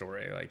king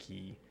story. Like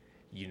he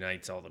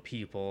unites all the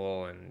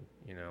people, and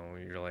you know,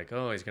 you're like,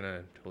 oh, he's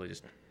gonna totally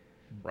just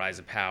rise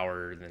to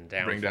power, then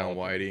Bring down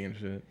Whitey and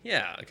shit.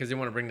 Yeah, because they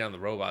want to bring down the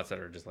robots that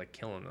are just like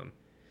killing them,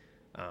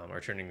 or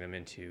turning them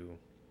into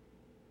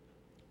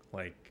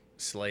like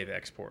slave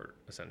export,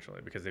 essentially,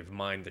 because they've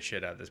mined the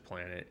shit out of this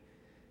planet,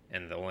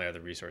 and the only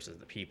other resource is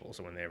the people.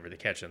 So whenever they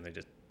catch them, they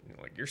just, you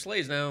know, like, you're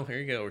slaves now, here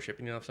you go, we're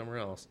shipping you off somewhere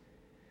else.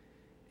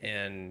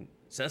 And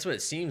so that's what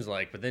it seems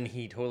like. But then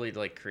he totally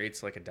like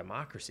creates like a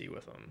democracy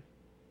with them,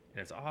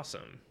 and it's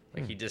awesome.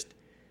 Like he just,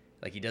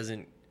 like, he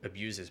doesn't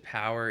abuse his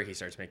power. He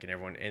starts making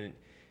everyone, and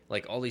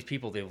like all these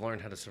people, they've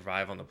learned how to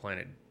survive on the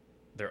planet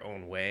their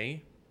own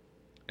way,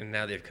 and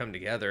now they've come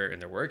together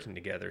and they're working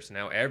together. So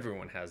now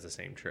everyone has the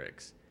same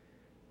tricks.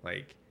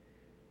 Like,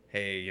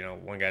 hey, you know,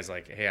 one guy's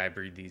like, hey, I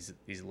breed these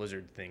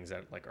lizard things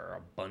that like are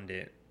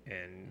abundant,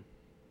 and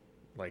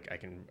like I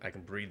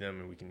can breed them,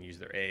 and we can use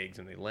their eggs,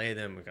 and they lay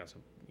them. We can also,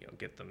 you know,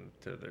 get them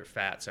to their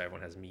fat, so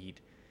everyone has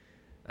meat.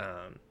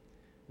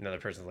 Another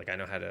person's like, I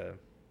know how to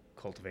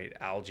cultivate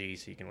algae,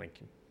 so you can, like,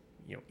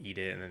 you know, eat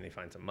it, and then they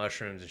find some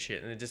mushrooms and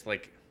shit, and it just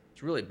like,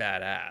 it's really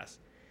badass.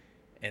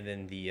 And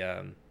then the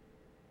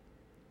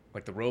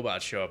like the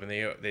robots show up, and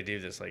they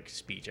do this like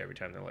speech every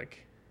time. They're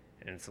like,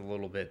 and it's a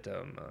little bit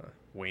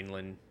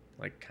Wainland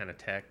like kind of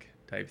tech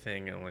type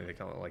thing, and only they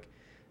call it like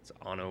it's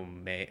Ano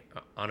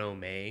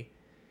May.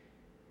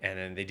 And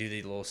then they do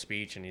the little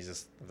speech, and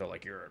they're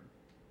like, you're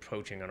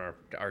poaching on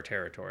our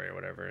territory or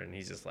whatever, and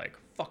he's just like,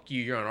 fuck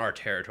you, you're on our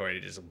territory.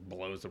 He just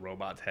blows the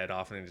robot's head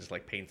off, and then just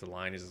like paints the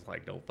line. He's just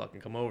like, don't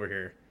fucking come over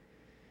here.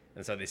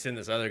 And so they send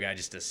this other guy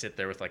just to sit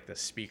there with like the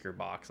speaker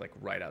box like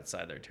right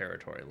outside their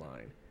territory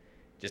line,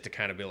 just to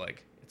kind of be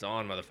like, it's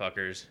on,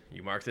 motherfuckers,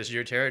 you mark this as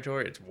your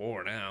territory, it's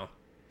war now.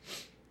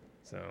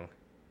 So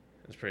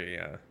it's pretty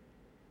it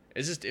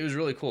was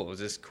really cool. It was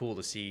just cool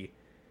to see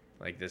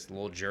like this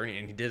little journey,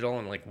 and he did it all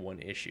in like one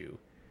issue.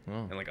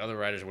 And like other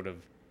writers would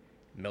have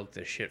milked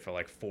this shit for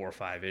like 4 or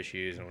 5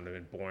 issues, and would have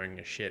been boring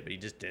as shit, but he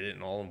just did it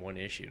in all in one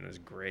issue, and it was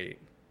great.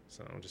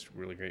 So just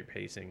really great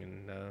pacing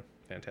and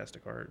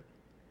fantastic art.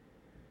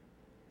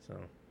 So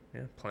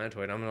yeah,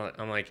 Planetoid.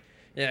 I'm like,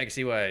 yeah, I can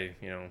see why,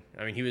 you know,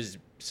 I mean, he was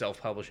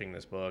self-publishing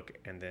this book,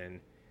 and then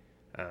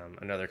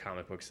another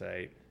comic book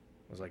site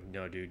was like,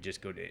 no, dude,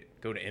 just go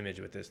to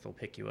Image with this. They'll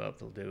pick you up.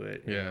 They'll do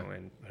it. You know,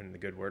 and put in the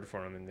good word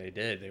for them, and they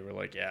did. They were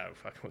like, yeah,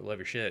 fuck, we love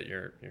your shit.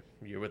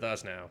 You're with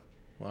us now.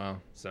 Wow.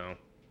 So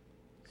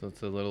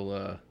it's a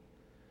little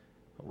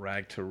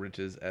rag to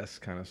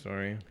riches-esque kind of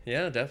story.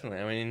 Yeah, definitely.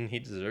 I mean, he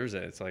deserves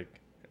it. It's like,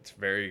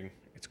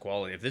 it's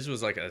quality. If this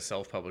was like a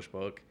self-published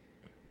book,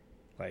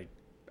 like,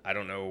 I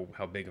don't know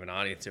how big of an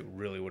audience it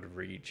really would have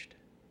reached.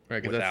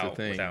 Right, because that's the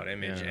thing. Without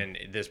Image, yeah. And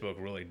this book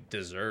really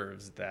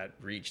deserves that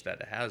reach that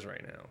it has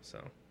right now.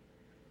 So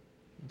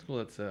it's cool.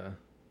 It's a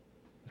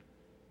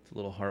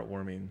little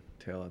heartwarming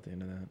tale at the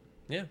end of that.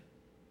 Yeah,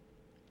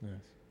 nice.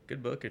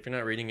 Good book. If you're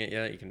not reading it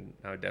yet,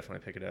 I would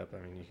definitely pick it up.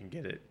 I mean, you can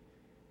get it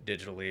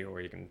digitally,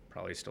 or you can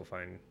probably still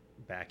find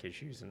back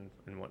issues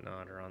and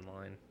whatnot, or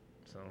online.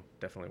 So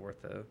definitely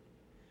worth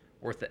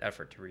the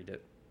effort to read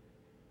it.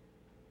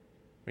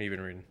 What have you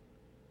been reading?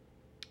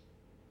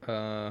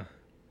 I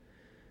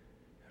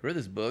read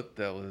this book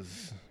that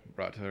was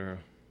brought to our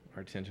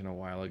attention a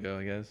while ago,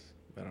 I guess.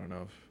 I don't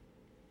know if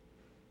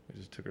we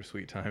just took our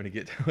sweet time to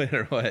get to it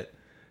or what.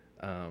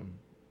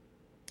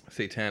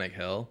 Satanic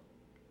Hell.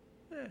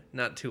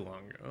 Not too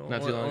long ago.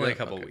 Not too long ago? Only a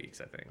couple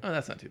weeks, I think. Oh,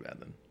 that's not too bad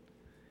then.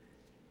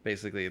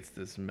 Basically, it's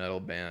this metal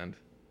band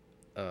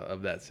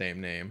of that same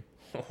name.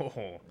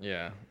 Oh.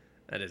 Yeah.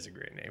 That is a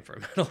great name for a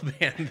metal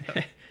band.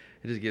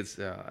 It just gets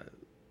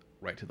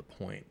right to the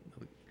point.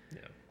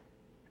 Yeah.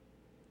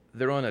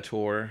 They're on a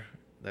tour,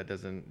 that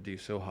doesn't do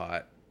so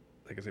hot.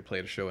 Like as they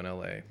played a show in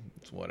LA,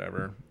 it's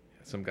whatever.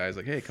 Some guy's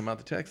like, hey, come out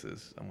to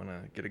Texas. I'm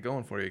gonna get it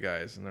going for you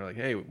guys. And they're like,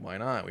 hey, why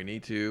not? We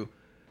need to.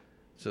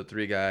 So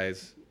 3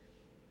 guys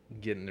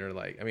get in there,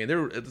 like, I mean,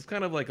 it's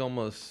kind of like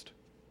almost,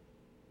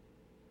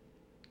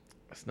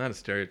 it's not a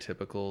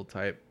stereotypical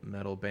type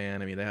metal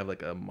band. I mean, they have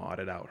like a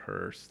modded out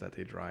hearse that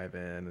they drive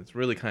in. It's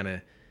really kind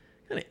of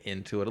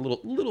into it, a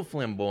little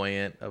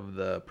flamboyant of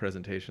the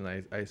presentation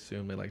I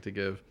assume they like to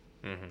give.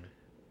 Mm-hmm.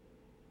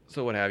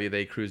 So what have you,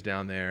 they cruise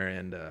down there,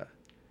 and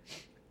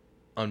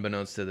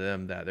unbeknownst to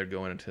them that they're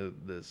going into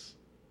this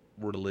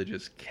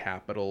religious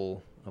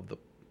capital of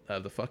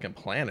the fucking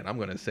planet, I'm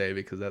gonna say,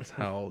 because that's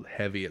how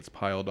heavy it's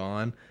piled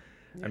on.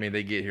 I mean,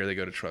 they get here, they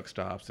go to truck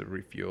stops to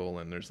refuel,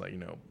 and there's like,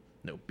 no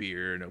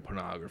beer, no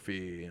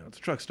pornography, it's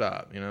a truck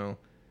stop,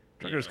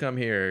 truckers come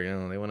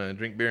here, they want to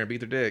drink beer and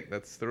beat their dick.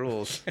 That's the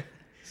rules.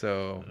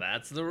 So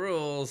that's the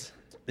rules.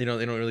 They don't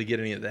really get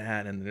any of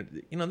that,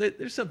 and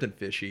there's something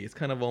fishy. It's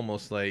kind of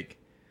almost like,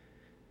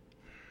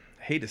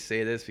 I hate to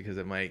say this because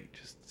it might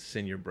just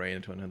send your brain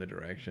into another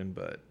direction,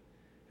 but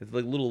it's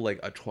like little like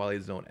a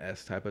Twilight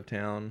Zone-esque type of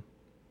town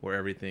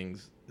where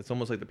it's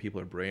almost like the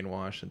people are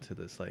brainwashed into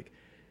this like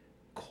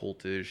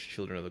cultish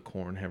Children of the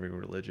Corn heavy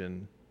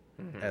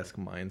religion-esque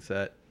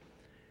mindset.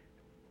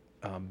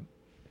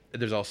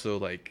 There's also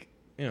like,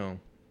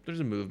 there's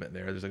a movement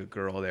there. There's like a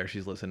girl there.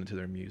 She's listening to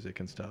their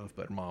music and stuff,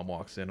 but mom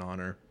walks in on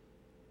her.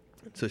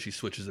 So she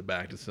switches it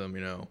back to some,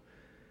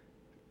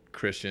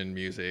 Christian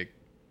music,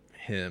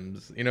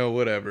 hymns,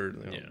 whatever.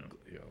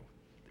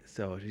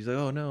 So she's like,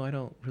 oh no, I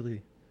don't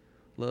really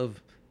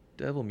love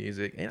devil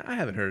music. And I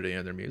haven't heard any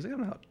of their music. I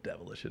don't know how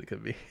devilish it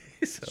could be.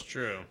 So it's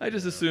true. I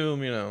just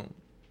assume,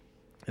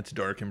 it's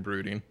dark and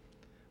brooding.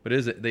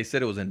 But they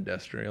said it was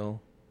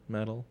industrial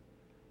metal.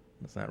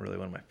 That's not really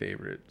one of my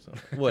favorites. So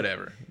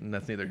whatever. And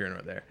that's neither here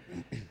nor there.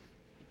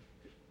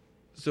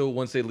 So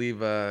once they leave,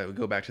 we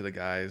go back to the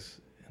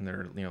guys, and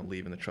they're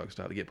leaving the truck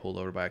stop. They get pulled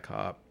over by a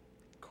cop.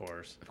 Of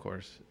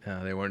course.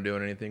 They weren't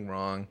doing anything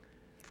wrong.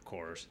 Of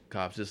course.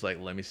 Cops just like,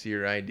 let me see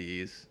your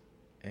IDs,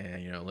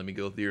 and let me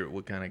go through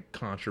what kind of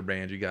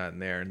contraband you got in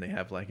there. And they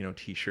have like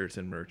T-shirts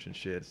and merch and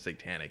shit.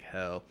 Satanic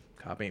hell.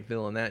 Cop ain't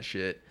feeling that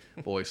shit.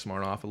 Boy,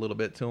 smart off a little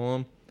bit to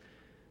him.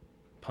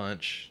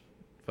 Punch.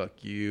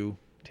 Fuck you.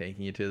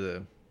 Taking you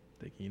to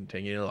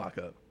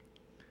lockup.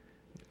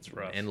 It's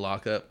rough. And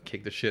lockup,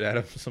 kick the shit out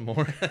of him some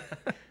more.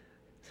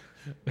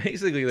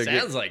 Basically,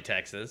 sounds like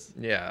Texas.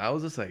 Yeah, I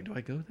was just like, do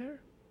I go there?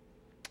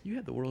 You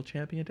had the world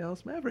champion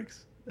Dallas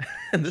Mavericks,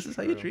 and this is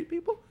how you treat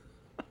people?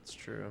 It's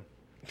true.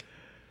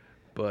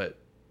 But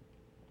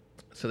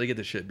so they get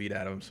the shit beat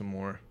out of them some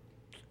more.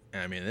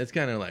 I mean, it's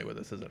kind of like, well,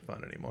 this isn't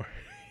fun anymore.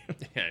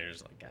 Yeah, you're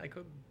just like, gotta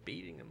quit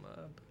beating him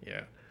up.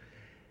 Yeah.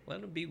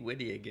 Let him be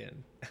witty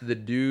again. The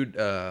dude,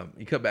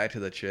 you cut back to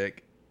the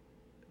chick.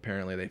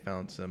 Apparently, they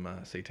found some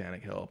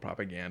satanic hell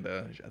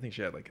propaganda. I think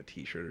she had like a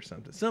T-shirt or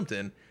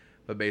something.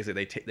 But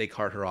basically, they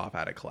cart her off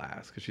out of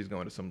class because she's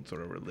going to some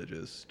sort of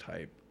religious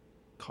type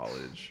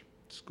college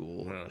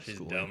school. Well, she's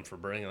dumb for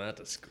bringing that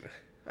to school.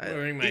 I'm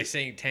wearing my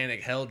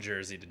satanic hell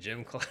jersey to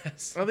gym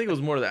class. I think it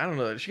was more that, I don't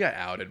know. She got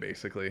outed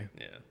basically.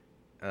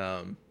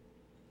 Yeah.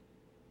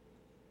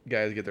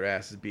 Guys get their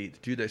asses beat. The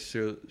dude that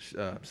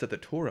set the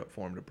tour up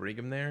for him to bring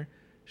him there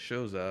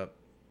shows up,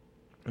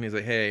 and he's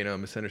like, "Hey,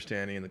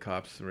 misunderstanding." And the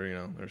cops were,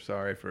 they're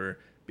sorry for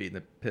beating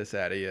the piss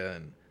out of you,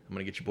 and I'm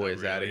gonna get you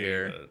boys out of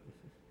here,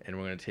 and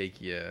we're gonna take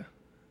you,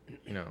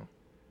 And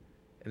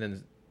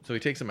then so he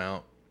takes him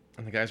out,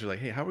 and the guys are like,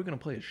 "Hey, how are we gonna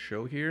play a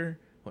show here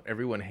when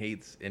everyone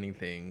hates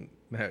anything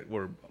that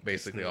we're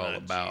basically all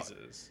about?"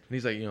 Jesus. And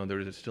he's like,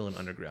 "There's still an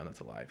underground that's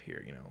alive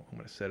here. I'm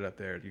gonna set it up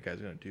there. You guys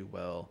are gonna do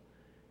well."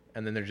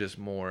 And then there's just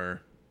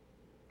more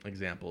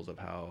examples of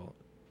how,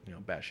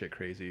 batshit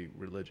crazy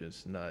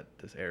religious nut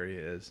this area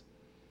is.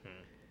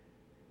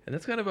 And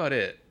that's kind of about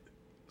it.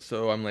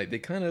 So I'm like, they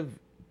kind of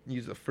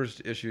use the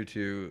first issue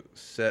to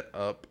set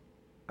up,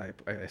 I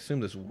assume,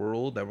 this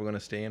world that we're going to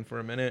stay in for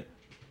a minute.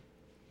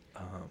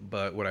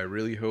 But what I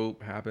really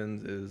hope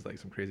happens is like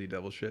some crazy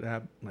devil shit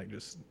happen. Like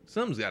just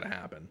something's got to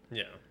happen.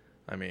 Yeah.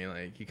 I mean,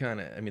 like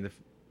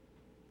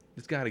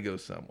it's got to go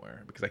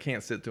somewhere, because I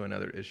can't sit through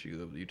another issue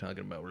of you talking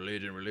about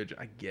religion.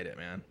 I get it,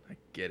 man. I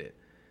get it.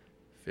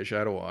 Fish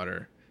out of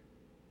water.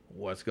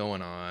 What's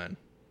going on?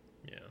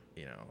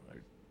 Yeah.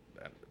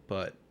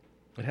 But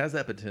it has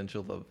that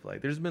potential of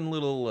like, there's been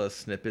little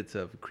snippets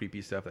of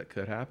creepy stuff that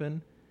could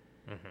happen.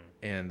 Mm-hmm.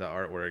 And the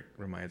artwork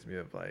reminds me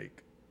of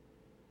like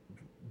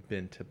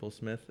Ben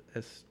Tipplesmith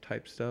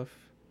type stuff,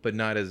 but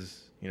not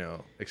as,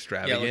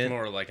 extravagant. Yeah, it looked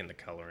more like in the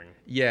coloring.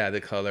 Yeah,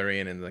 the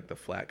coloring and like the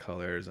flat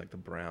colors, like the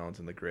browns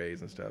and the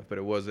grays and stuff. But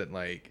it wasn't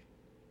like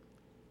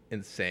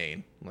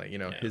insane. Like,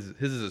 his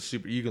is a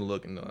super, you can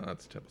look and no,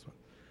 that's Tipplesmith.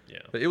 Yeah.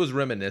 But it was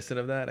reminiscent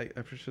of that, I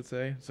should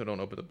say. So don't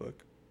open the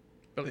book.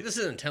 But this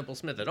isn't Temple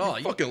Smith at all.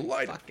 You fucking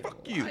lied. Fuck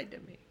you. Lied to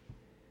me.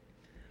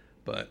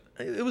 But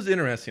it was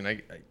interesting.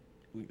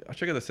 I'll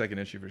check out the second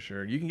issue for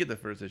sure. You can get the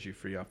first issue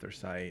free off their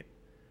site.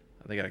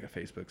 They got like a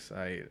Facebook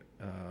site,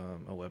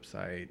 a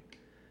website,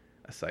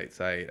 a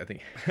site. I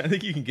think I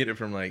think you can get it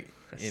from like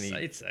any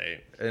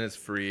site. and it's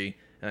free.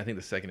 And I think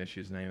the second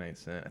issue is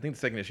 99¢. I think the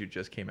second issue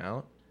just came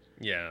out.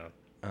 Yeah.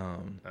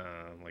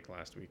 Like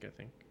last week, I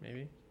think,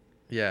 maybe.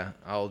 Yeah,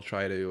 I'll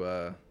try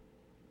to.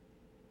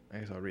 I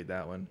guess I'll read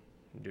that one.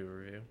 Do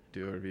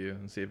a review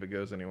and see if it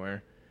goes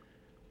anywhere.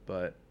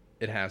 But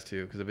it has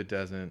to, because if it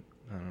doesn't,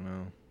 I don't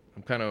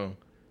know.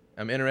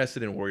 I'm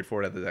interested and worried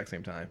for it at the exact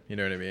same time. You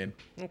know what I mean?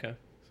 Okay.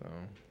 So,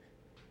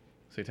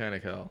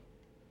 Satanic Hell.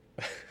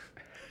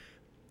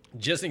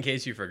 Just in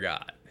case you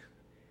forgot.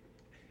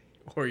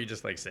 Or you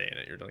just like saying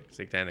it. You're like,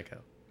 Satanic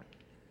Hell.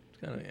 It's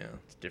kind of, yeah.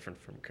 It's different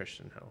from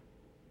Christian Hell.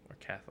 Or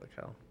Catholic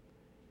Hell.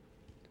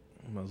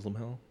 Muslim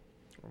Hell.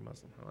 Or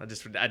Muslim Hell.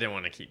 I didn't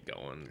want to keep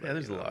going. Yeah,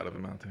 there's a lot of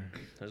them out there.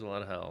 There's a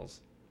lot of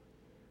hells.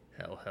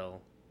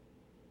 Hell.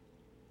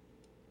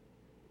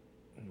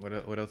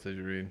 What else did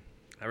you read?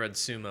 I read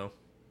Sumo.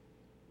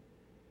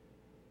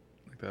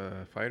 Like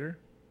the fighter?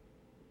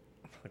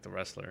 Like the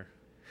wrestler,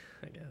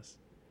 I guess.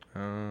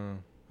 Oh,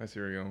 I see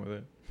where you're going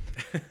with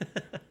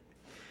it.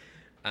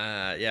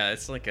 Yeah,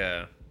 it's like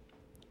an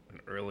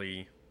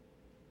early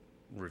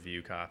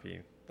review copy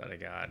that I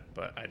got,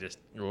 but I just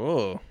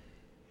want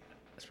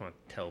to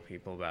tell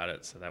people about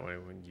it so that way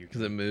when you...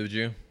 Because it moved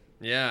you?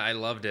 Yeah, I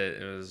loved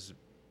it. It was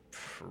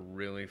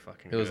really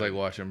fucking good. It was like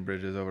watching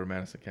Bridges over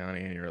Madison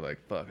County, and you were like,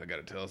 fuck, I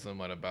gotta tell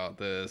someone about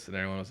this. And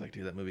everyone was like,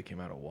 dude, that movie came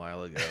out a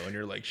while ago. And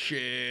you're like,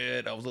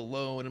 shit, I was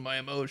alone in my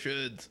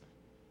emotions.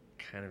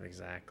 Kind of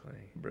exactly.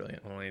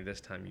 Brilliant. Only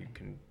this time you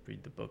can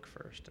read the book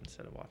first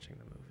instead of watching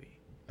the movie.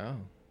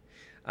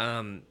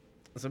 Oh.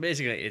 So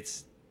basically,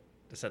 it's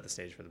to set the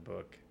stage for the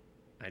book.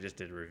 I just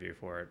did a review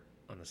for it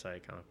on the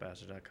site,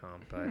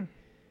 comicbastard.com. But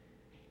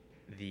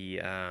the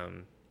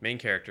main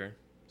character,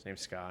 his name's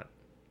Scott.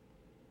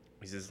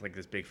 He's just like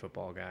this big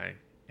football guy,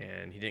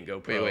 and he didn't go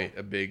pro. Wait,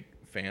 a big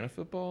fan of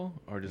football,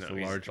 or just a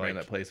large man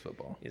that plays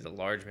football? He's a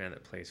large man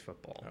that plays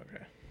football.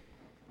 Okay.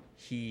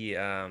 He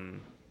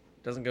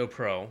doesn't go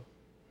pro.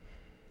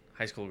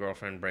 High school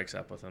girlfriend breaks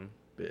up with him.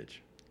 Bitch.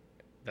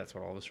 That's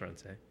what all his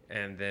friends say.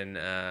 And then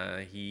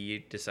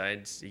he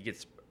decides, he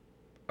gets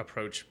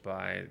approached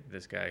by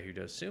this guy who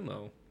does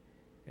sumo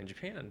in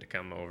Japan to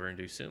come over and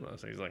do sumo.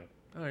 So he's like,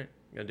 all right,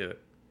 I'm going to do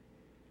it.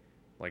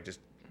 Like,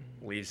 just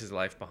leaves his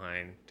life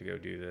behind to go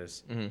do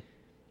this. Mm-hmm.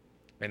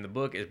 And the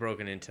book is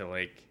broken into,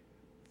 like,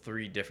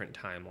 3 different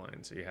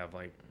timelines. So you have,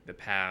 like, the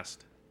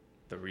past,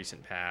 the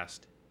recent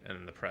past, and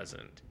then the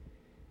present.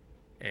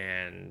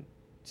 And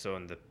so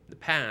in the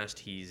past,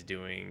 he's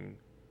doing,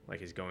 like,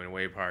 his going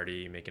away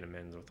party, making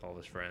amends with all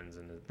his friends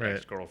and his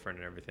ex-girlfriend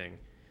and everything.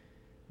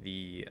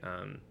 The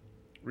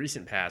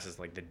recent past is,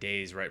 like, the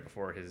days right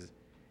before his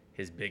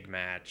big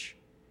match,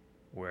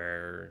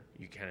 where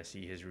you kind of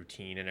see his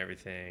routine and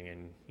everything,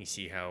 and you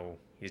see how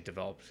he's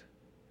developed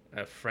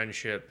a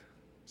friendship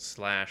 /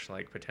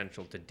 like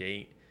potential to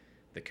date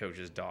the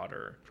coach's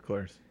daughter. Of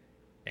course.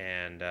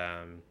 And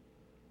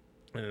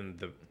then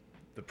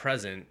the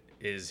present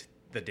is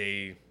the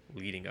day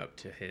leading up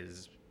to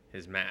his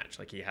match.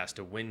 Like, he has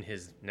to win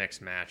his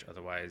next match,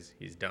 otherwise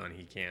he's done.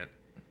 He can't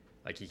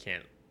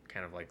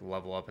kind of like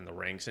level up in the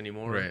ranks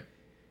anymore. Right.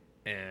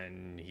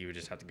 And he would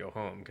just have to go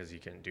home because he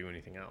can't do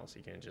anything else.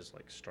 He can't just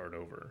like start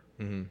over.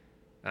 Mm-hmm.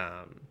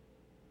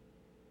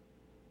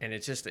 And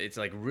it's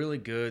like really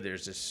good.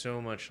 There's just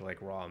so much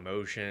like raw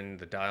emotion.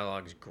 The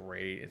dialogue's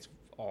great. It's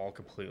all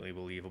completely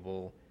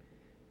believable.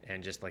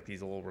 And just like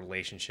these little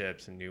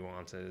relationships and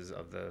nuances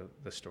of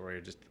the story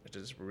are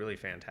just really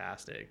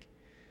fantastic.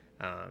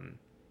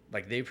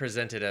 Like, they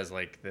present it as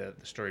like the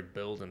story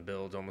builds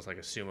almost like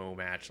a sumo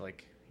match,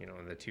 like, you know,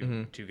 and the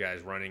two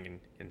guys running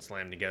and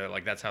slam together.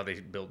 Like, that's how they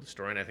build the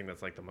story, and I think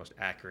that's like the most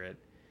accurate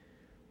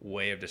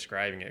way of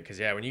describing it. Because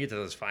when you get to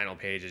those final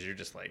pages, you're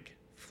just like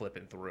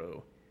flipping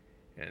through,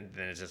 and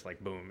then it's just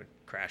like boom, it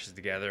crashes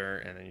together,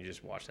 and then you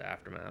just watch the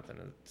aftermath,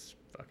 and it's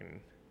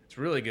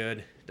really good.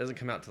 It doesn't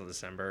come out till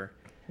December.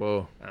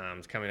 Whoa.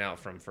 It's coming out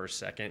from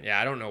 1st, 2nd.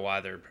 Yeah, I don't know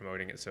why they're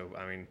promoting it. So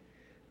I mean,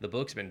 the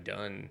book's been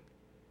done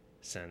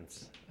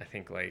since I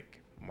think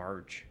like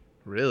March.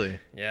 Really?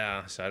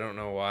 Yeah, so I don't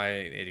know why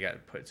it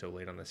got put so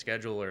late on the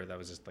schedule, or that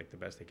was just like the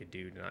best they could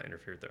do to not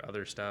interfere with their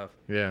other stuff.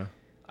 Yeah.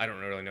 I don't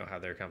really know how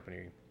their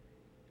company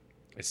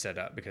is set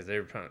up, because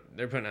they're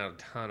putting out a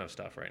ton of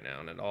stuff right now,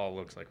 and it all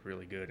looks like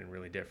really good and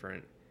really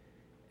different.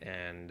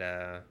 And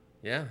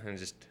and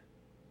just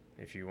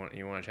if you want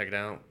to check it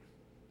out,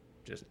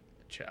 just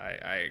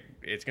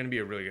it's going to be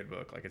a really good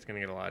book. Like, it's going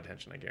to get a lot of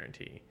attention, I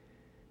guarantee,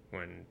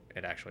 when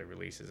it actually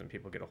releases and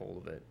people get a hold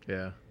of it.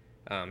 Yeah.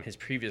 His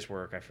previous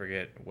work, I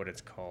forget what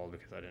it's called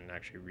because I didn't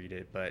actually read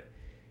it, but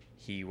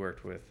he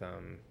worked with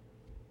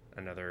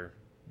another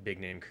big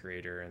name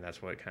creator, and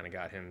that's what kind of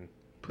got him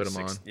put him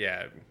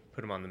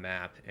on the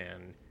map.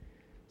 And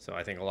so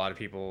I think a lot of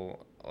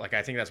people, like,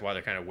 I think that's why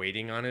they're kind of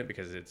waiting on it,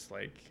 because it's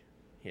like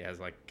he has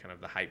like kind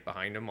of the hype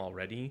behind him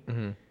already,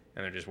 and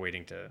they're just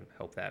waiting to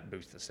help that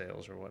boost the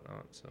sales or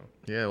whatnot. So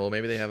yeah, well,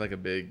 maybe they have like a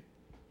big,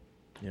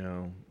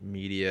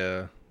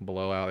 media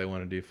blowout they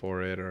want to do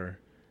for it, or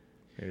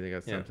maybe they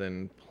got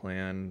something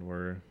planned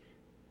where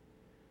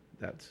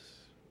that's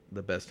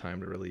the best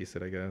time to release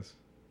it, I guess.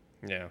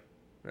 Yeah.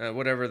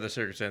 Whatever the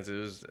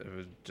circumstances, it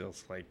was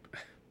just like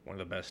one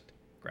of the best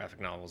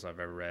graphic novels I've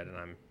ever read, and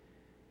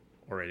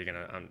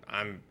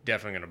I'm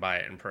definitely gonna buy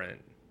it in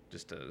print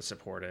just to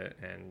support it,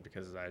 and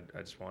because I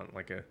just want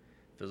like a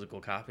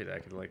physical copy that I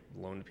could like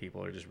loan to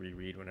people or just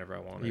reread whenever I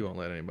want. You won't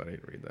let anybody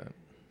read that.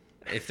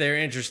 If they're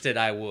interested,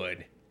 I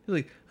would. You're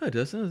like, oh,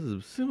 Dustin,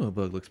 this sumo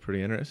bug looks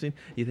pretty interesting.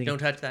 You think? Don't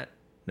touch that.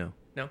 No.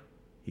 No.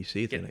 You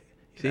see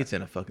it's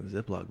in a fucking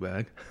Ziploc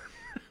bag.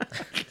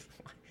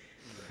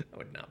 I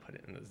would not put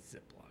it in the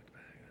Ziploc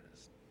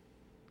bag.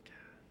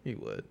 You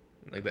would.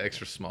 Like the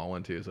extra small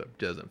one too, so it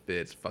doesn't fit.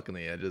 It's fucking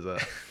the edges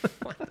up.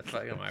 What the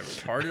fuck? Am I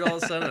retarded all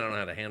of a sudden? I don't know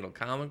how to handle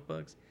comic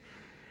books.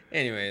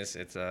 Anyways,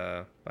 it's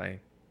by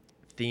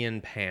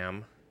Thean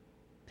Pym.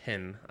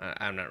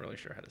 I'm not really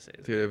sure how to say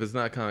it. Dude, if it's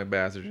not Comic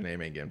Bastard, your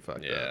name ain't getting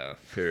fucked up.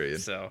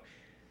 Period. So,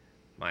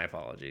 my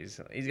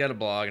apologies. He's got a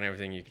blog and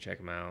everything. You can check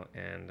him out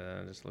and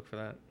just look for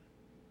that.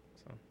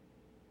 So,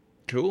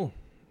 cool.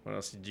 What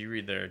else did you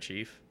read there,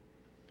 Chief?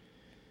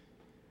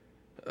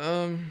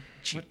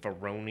 Chief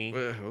Baroni.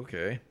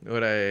 Okay.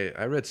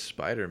 I read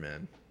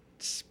Spider-Man.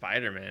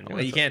 Spider-Man.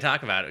 Well, you can't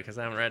talk about it because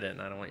I haven't read it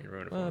and I don't want you to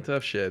ruin it for me.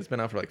 Tough shit. It's been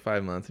out for like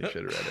 5 months. You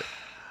should have read it.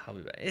 I'll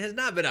be back. It has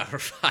not been out for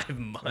 5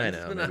 months. I know.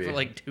 It's been out for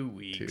like 2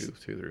 weeks.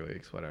 3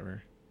 weeks,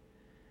 whatever.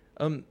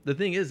 The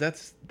thing is,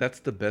 that's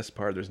the best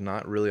part. There's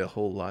not really a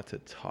whole lot to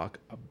talk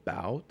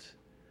about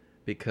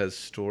because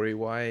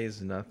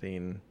story-wise,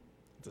 nothing.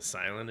 It's a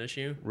silent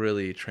issue.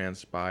 Really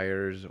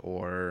transpires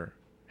or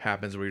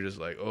happens where you're just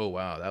like, oh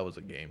wow, that was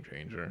a game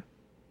changer.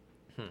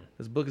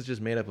 This book is just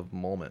made up of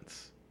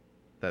moments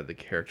that the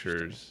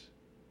characters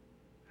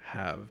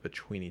have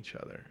between each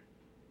other.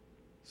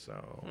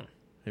 So,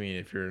 I mean,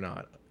 if you're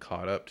not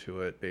caught up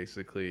to it,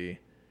 basically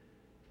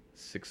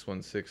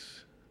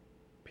 616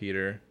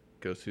 Peter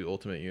goes to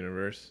Ultimate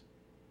Universe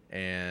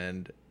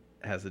and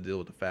has to deal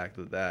with the fact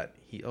that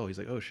he's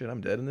like, oh shit,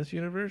 I'm dead in this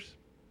universe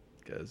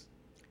because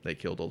they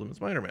killed Ultimate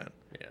Spider-Man.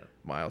 Yeah.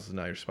 Miles is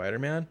now your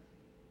Spider-Man.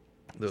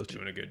 Those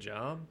doing a good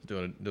job.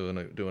 Doing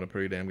a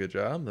pretty damn good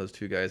job. Those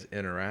two guys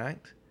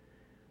interact.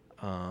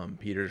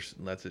 Peter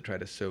lets it try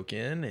to soak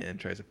in and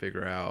tries to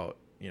figure out,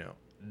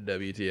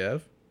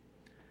 WTF.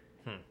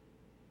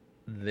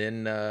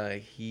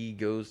 Then he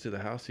goes to the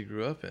house he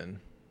grew up in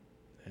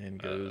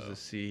and goes to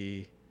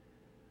see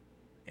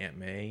Aunt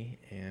May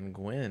and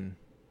Gwen.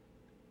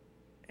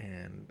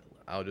 And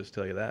I'll just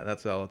tell you that.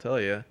 That's all I'll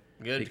tell you.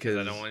 Good, because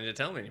I don't want you to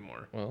tell me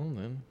anymore. Well,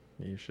 then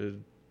you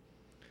should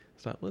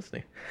stop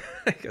listening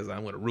because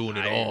I'm going to ruin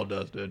it all,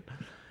 Dustin.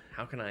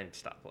 How can I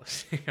stop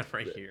listening? I'm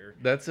right here.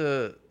 That's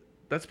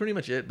pretty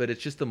much it, but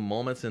it's just the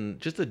moments and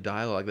just the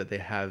dialogue that they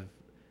have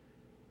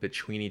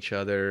between each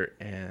other.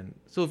 And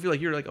so if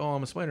you're like, oh,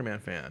 I'm a Spider-Man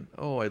fan.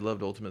 Oh, I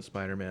loved Ultimate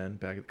Spider-Man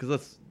back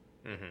because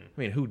I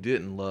mean, who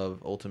didn't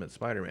love Ultimate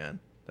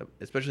Spider-Man?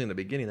 Especially in the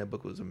beginning, that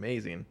book was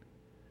amazing.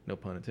 No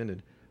pun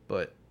intended.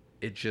 But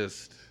it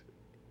just...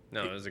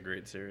 No, it was a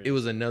great series. It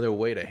was another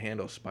way to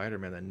handle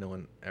Spider-Man that no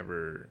one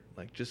ever...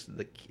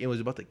 it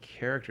was about the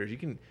characters.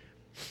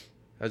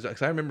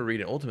 Because I remember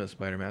reading Ultimate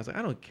Spider-Man. I was like,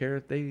 I don't care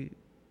if they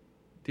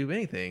do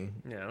anything.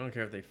 Yeah, I don't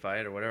care if they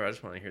fight or whatever. I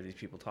just want to hear these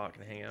people talk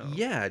and hang out.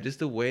 Yeah, just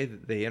the way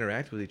that they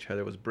interact with each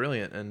other was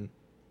brilliant.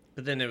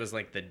 But then it was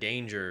like the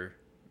danger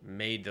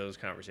made those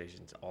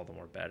conversations all the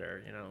more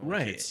better,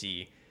 Right. You could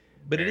see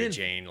Mary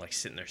Jane like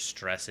sitting there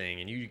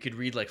stressing, and you could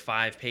read like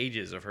 5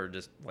 pages of her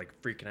just like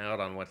freaking out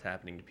on what's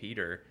happening to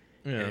Peter,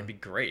 and it'd be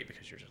great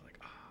because you're just like,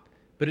 oh.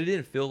 But it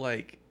didn't feel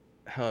like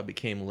how it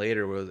became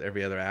later, where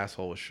every other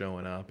asshole was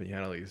showing up, and you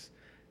had all these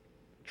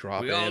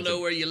drop-ins. We all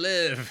know where you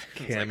live.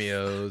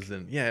 Cameos,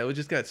 and it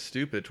just got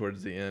stupid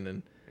towards the end,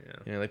 and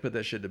they put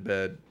that shit to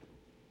bed.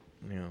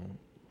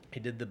 He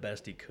did the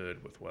best he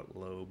could with what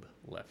Loeb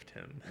left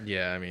him.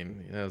 Yeah, I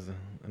mean, that was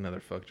another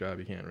fuck job.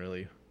 You can't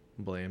really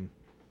blame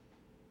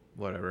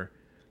whatever.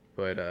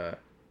 But, I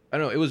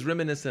don't know. It was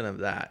reminiscent of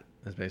that.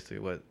 That's basically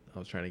what I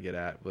was trying to get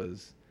at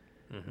was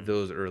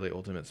those early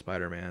Ultimate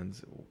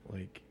Spider-Mans,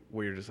 like,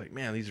 where you're just like,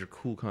 man, these are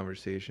cool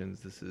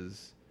conversations. This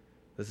is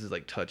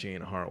like touching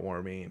and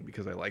heartwarming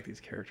because I like these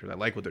characters. I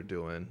like what they're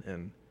doing.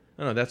 And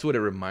I don't know. That's what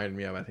it reminded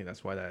me of. I think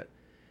that's why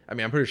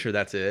I'm pretty sure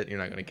that's it. You're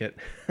not going to get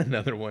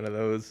another one of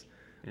those.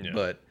 Yeah.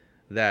 But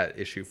that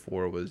issue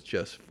 4 was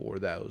just for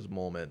those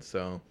moments.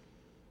 So,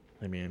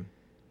 I mean,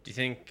 do you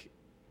think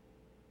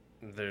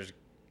there's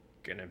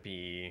gonna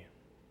be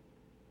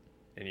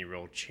any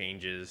real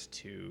changes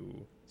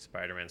to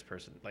Spider-Man's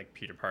like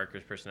Peter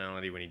Parker's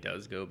personality when he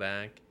does go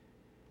back?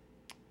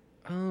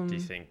 Do you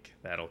think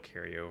that'll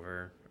carry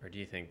over, or do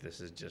you think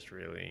this is just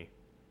really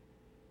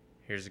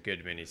here's a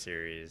good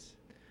miniseries?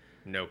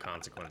 No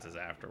consequences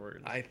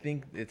afterwards. I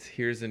think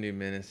here's a new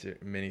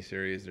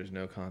miniseries. There's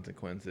no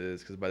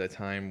consequences because by the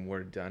time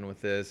we're done with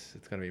this,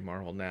 it's gonna be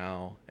Marvel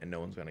now, and no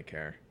one's gonna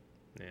care.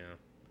 Yeah,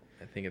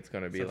 I think it's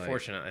gonna be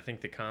unfortunate. I think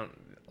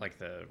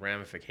the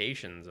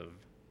ramifications of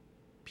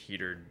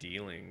Peter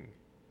dealing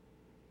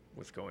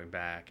with going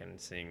back and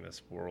seeing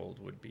this world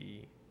would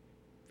be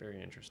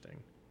very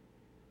interesting.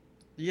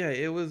 Yeah,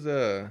 it was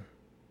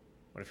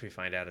What if we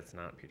find out it's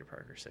not Peter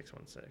Parker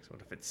 616?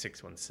 What if it's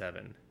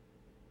 617?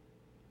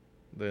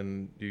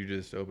 Then you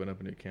just open up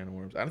a new can of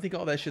worms. I don't think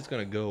all that shit's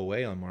gonna go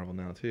away on Marvel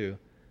now, too.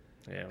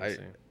 Yeah, we'll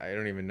see. I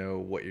don't even know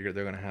what they're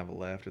gonna have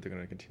left. If they're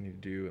gonna continue to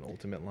do an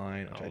Ultimate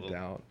line, which I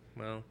doubt.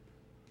 Well,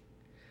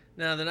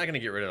 no, they're not gonna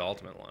get rid of the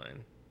Ultimate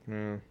line.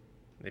 No.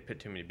 They put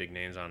too many big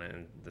names on it,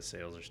 and the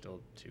sales are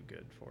still too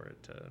good for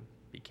it to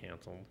be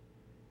canceled.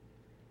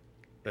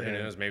 But who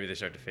knows? Maybe they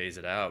start to phase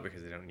it out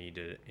because they don't need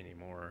it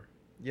anymore.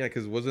 Yeah,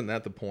 because wasn't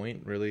that the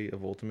point, really,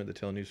 of Ultimate, to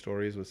tell new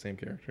stories with same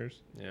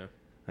characters? Yeah.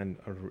 And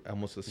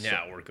almost a...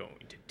 Now we're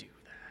going to do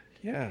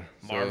that. Yeah.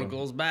 Marvel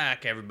Girl's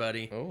back,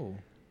 everybody. Oh.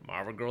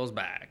 Marvel Girl's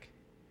back.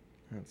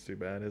 That's too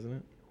bad, isn't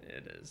it?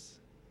 It is.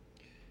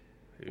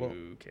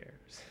 Who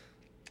cares?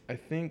 I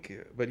think...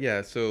 But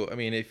yeah, so, I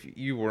mean, if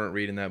you weren't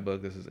reading that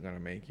book, this isn't going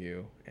to make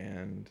you.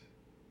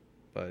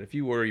 But if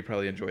you were, you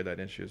probably enjoyed that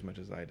issue as much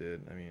as I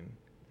did. I mean,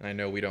 I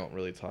know we don't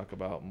really talk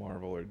about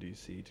Marvel or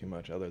DC too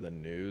much other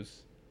than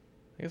news.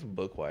 I guess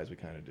book-wise, we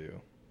kind of do.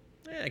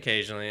 Yeah,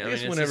 occasionally. I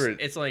guess mean, whenever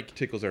it's like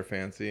tickles our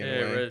fancy. Yeah,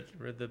 in a way.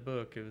 read the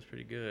book. It was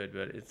pretty good,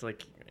 but it's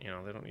like, they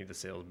don't need the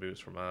sales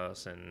boost from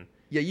us. And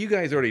yeah, you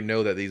guys already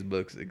know that these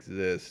books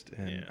exist,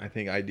 and yeah. I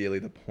think ideally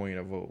the point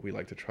of what we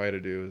like to try to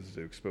do is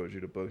to expose you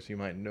to books you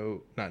might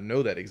not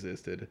know that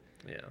existed.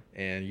 Yeah.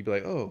 And you'd be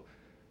like, oh,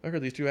 I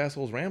heard these two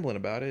assholes rambling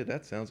about it.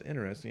 That sounds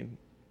interesting.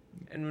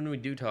 And when we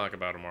do talk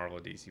about a Marvel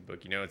or DC book,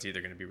 it's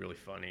either going to be really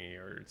funny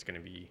or it's going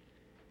to be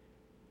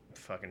a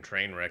fucking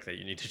train wreck that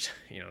you need to,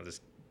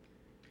 just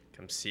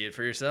come see it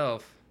for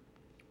yourself.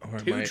 Or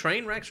Two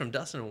train wrecks from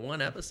Dustin in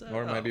one episode?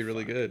 Or it might be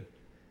really good.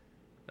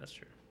 That's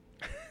true.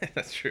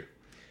 That's true.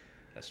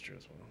 That's true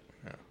as well.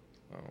 Yeah.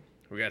 Well,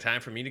 we got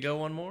time for me to go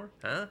one more?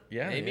 Huh?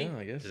 Yeah, maybe? Yeah,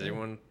 I guess. Does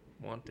anyone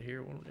want to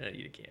hear one? No,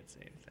 you can't say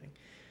anything.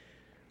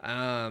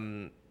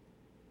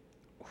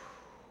 What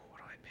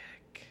do I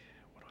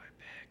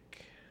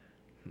pick?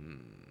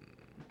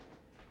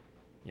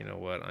 You know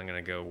what? I'm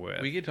going to go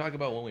with... We could talk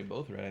about one we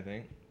both read, I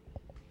think.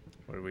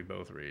 What did we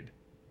both read?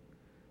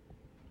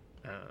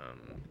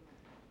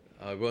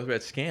 We both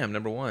read Scam,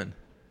 #1.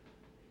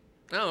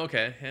 Oh,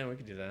 okay. Yeah, we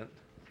could do that.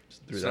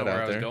 Just threw That's that not where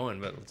out I was there. going,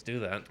 but let's do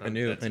that. I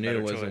knew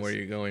it wasn't where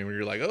you're going. Where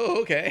you're like,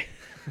 oh, okay.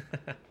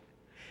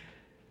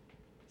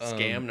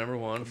 Scam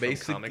 #1 from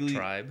Comic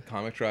Tribe.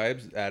 Comic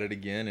Tribe's at it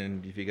again,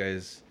 and if you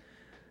guys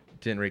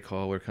didn't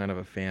recall, we're kind of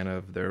a fan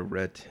of their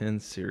Red 10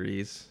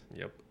 series.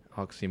 Yep.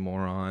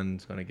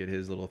 Oxymoron's going to get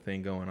his little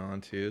thing going on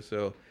too.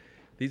 So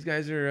these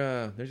guys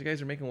are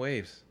making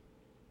waves.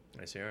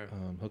 Nice here.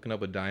 Hooking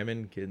up with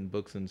Diamond, getting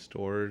books in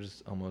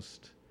stores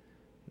almost.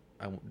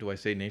 Do I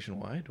say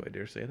nationwide? Do I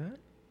dare say that?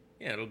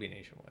 Yeah, it'll be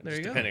nationwide. There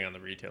you go. Depending on the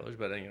retailers,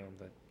 but that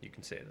you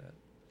can say that.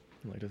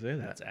 I'd like to say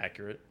that. That's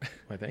accurate.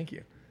 Why, thank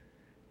you.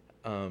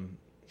 And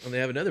they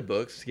have another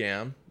book,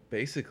 Scam.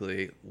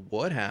 Basically,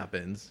 what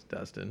happens,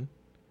 Dustin,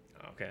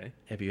 Okay.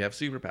 if you have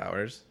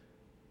superpowers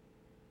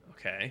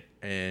Okay.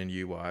 and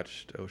you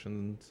watched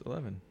Ocean's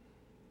 11?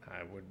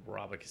 I would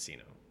rob a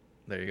casino.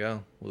 There you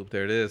go. Whoop,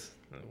 there it is.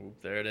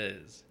 Oop, there it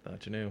is.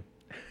 Thought you knew.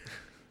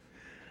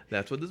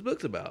 That's what this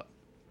book's about.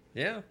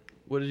 Yeah.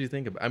 What did you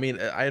think about? I mean,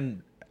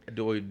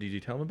 did you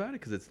tell him about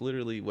it? Because it's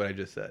literally what I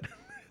just said.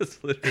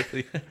 It's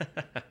literally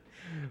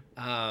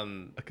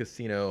a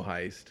casino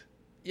heist.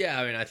 Yeah,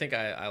 I mean, I think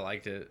I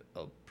liked it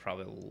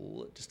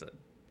probably just a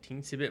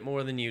teensy bit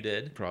more than you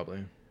did.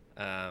 Probably.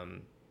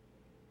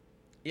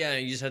 Yeah,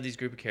 you just have these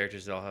group of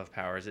characters that all have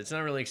powers. It's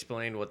not really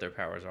explained what their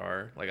powers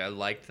are. Like, I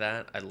liked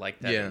that.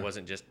 Yeah. It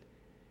wasn't just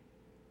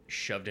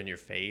shoved in your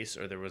face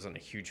or there wasn't a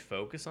huge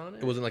focus on it.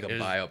 It wasn't like a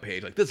bio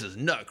page. Like, this is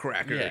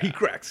Nutcracker. Yeah. He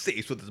cracks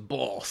safes with his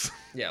balls.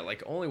 Yeah,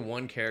 like only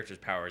one character's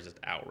power is just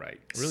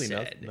outright Really,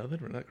 said. nothing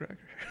for Nutcracker.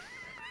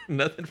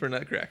 Nothing for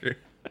Nutcracker.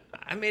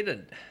 I made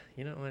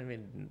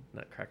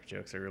Nutcracker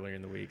jokes earlier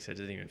in the week, so it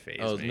doesn't even faze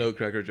me. Oh,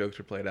 Nutcracker jokes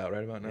are played out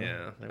right about now?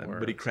 Yeah, they were.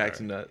 But he I'm cracks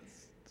sorry. nuts.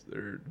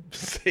 Or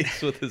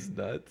safes with his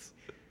nuts.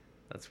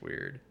 That's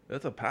weird.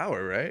 That's a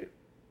power, right?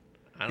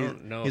 I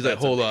don't know. He's if like,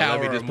 that's a hold on, let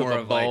power me or just put more my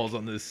of, balls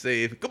on this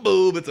safe.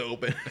 Kaboom, it's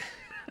open.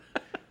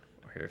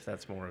 Or if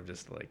that's more of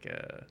just like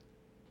a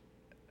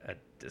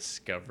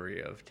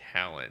discovery of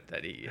talent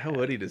that he. How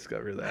would he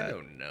discover that? I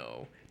don't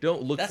know.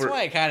 Don't look That's for.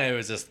 why it kind of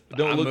was just.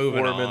 Don't I'm look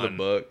moving for him in the on.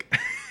 book.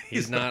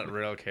 He's not a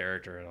real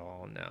character at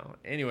all. No.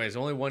 Anyways,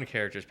 only one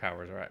character's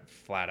powers are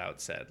flat out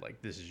said.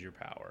 Like, this is your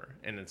power,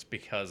 and it's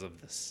because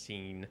of the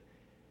scene.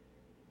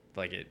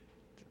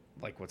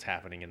 Like what's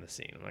happening in the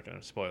scene. I'm not going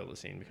to spoil the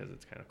scene because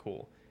it's kind of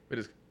cool.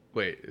 It's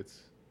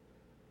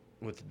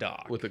With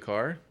Doc. with the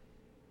car.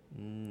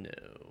 No.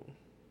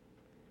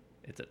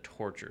 It's a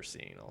torture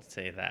scene. I'll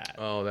say that.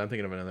 Oh, I'm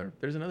thinking of another.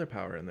 There's another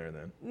power in there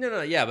then.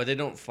 No, yeah, but they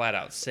don't flat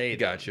out say that.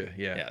 Gotcha.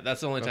 Yeah. Yeah,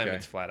 that's the only time Okay.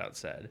 it's flat out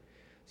said.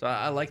 So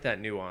I like that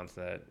nuance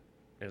that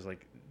there's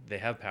like they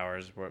have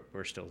powers,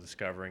 we're still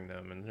discovering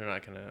them, and they're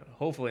not gonna.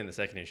 Hopefully, in the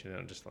second issue,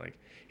 they're just like,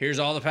 here's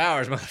all the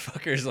powers,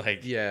 motherfuckers.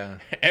 Like, Yeah.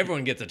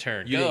 everyone gets a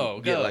turn. You Go.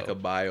 didn't get like a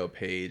bio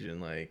page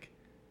and like,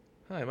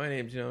 hi, my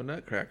name's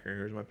Nutcracker.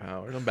 Here's my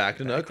powers. I'm back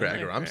to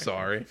Nutcracker. I'm Nutcracker.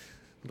 sorry.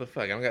 the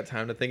fuck? I don't got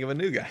time to think of a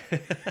new guy.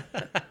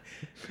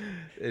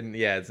 And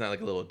yeah, it's not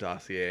like a little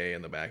dossier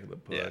in the back of the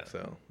book. Yeah.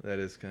 So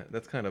that's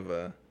kind of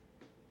a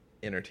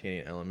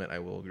entertaining element. I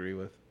will agree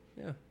with.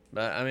 Yeah,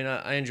 but I mean,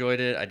 I enjoyed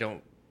it.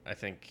 I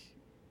think,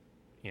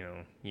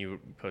 you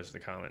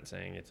posted a comment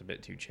saying it's a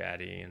bit too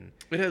chatty, and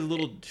It has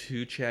little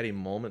too chatty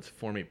moments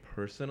for me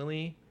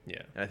personally.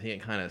 yeah. And I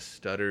think it kind of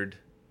stuttered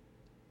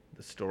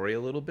the story a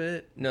little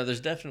bit. No, there's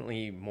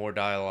definitely more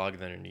dialogue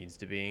than there needs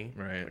to be,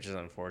 Right. which is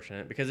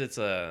unfortunate because it's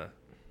a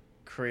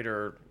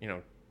creator,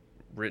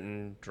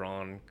 written,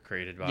 drawn,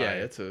 created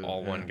by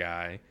one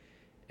guy,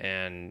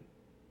 and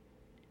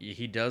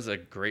he does a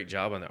great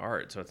job on the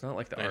art. So it's not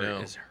like the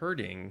art is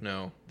hurting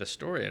the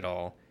story at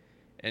all.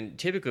 And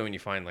typically when you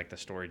find like the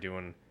story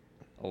doing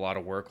a lot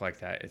of work like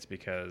that, it's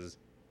because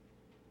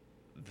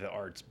the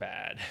art's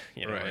bad,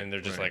 Right, and they're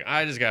just right. like,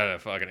 I just gotta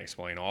fucking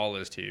explain all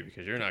this to you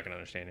because you're not gonna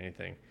understand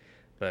anything.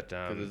 But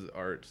Because his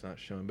art's not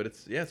showing. But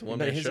it's a one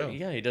but man show.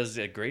 yeah, he does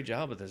a great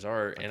job with his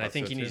art, and I thought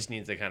think so he too. just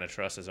needs to kind of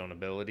trust his own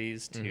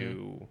abilities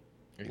to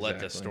let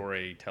the Exactly.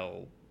 story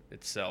tell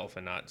itself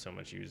and not so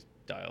much use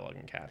dialogue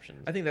and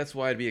captions. I think that's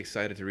why I'd be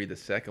excited to read the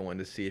second one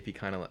to see if he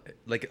kind of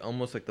like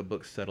almost like the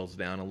book settles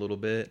down a little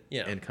bit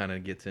and kind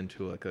of gets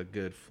into like a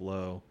good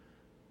flow,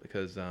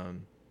 because I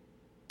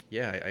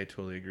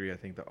totally agree. I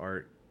think the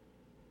art,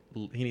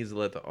 he needs to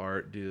let the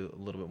art do a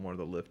little bit more of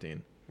the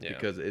lifting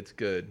because it's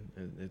good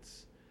and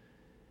it's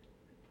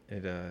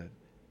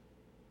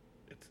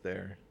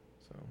there,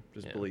 so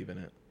just believe in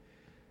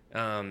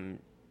it.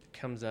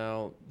 Comes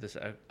out this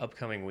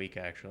upcoming week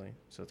actually,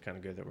 so it's kind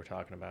of good that we're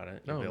talking about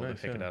it. You'll be able to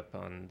pick it up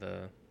on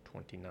the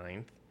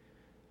 29th.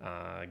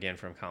 Again,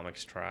 from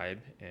Comics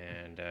Tribe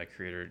and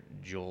creator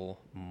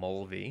Joel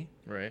Mulvey.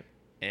 Right.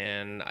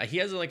 And he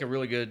has like a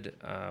really good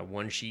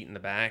one sheet in the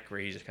back where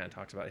he just kind of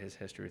talks about his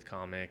history with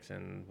comics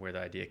and where the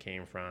idea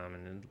came from,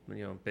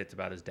 and bits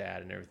about his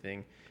dad and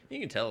everything. You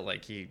can tell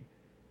like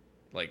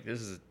this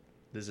is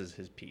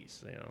his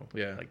piece,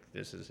 like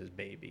this is his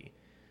baby.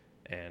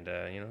 And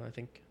I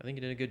think he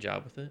did a good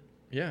job with it.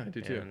 Yeah, I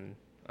do too.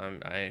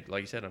 And I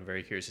like you said, I'm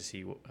very curious to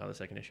see how the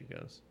second issue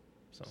goes.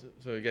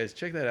 So you guys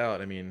check that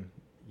out. I mean,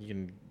 you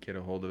can get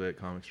a hold of it,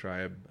 Comics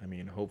Tribe. I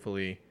mean,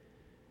 hopefully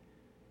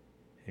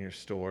in your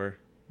store,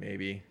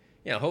 maybe.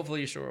 Yeah,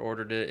 hopefully your store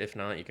ordered it. If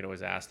not, you can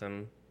always ask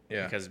them.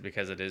 Yeah.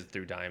 Because it is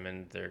through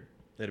Diamond,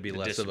 it'll be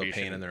less of a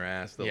pain in their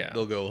ass.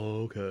 They'll go,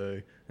 oh,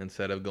 okay,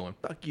 instead of going,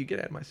 fuck you, get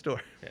out of my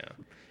store. Yeah,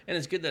 and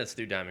it's good that it's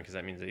through Diamond because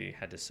that means they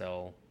had to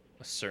sell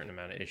a certain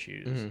amount of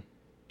issues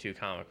to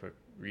comic book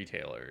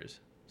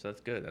retailers. So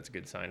that's good. That's a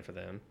good sign for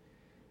them.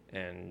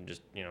 And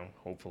just,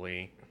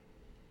 hopefully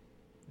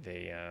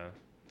they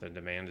the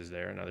demand is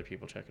there and other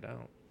people check it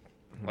out.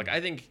 Like, I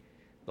think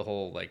the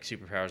whole, like,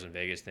 superpowers in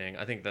Vegas thing,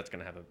 I think that's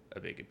going to have a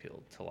big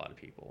appeal to a lot of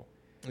people.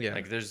 Yeah.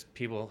 Like,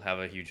 people have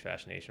a huge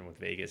fascination with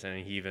Vegas,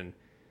 and he even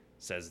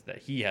says that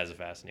he has a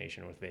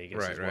fascination with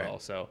Vegas as well.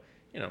 So,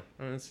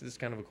 it's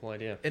kind of a cool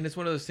idea. And it's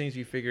one of those things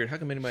you figured, how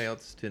come anybody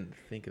else didn't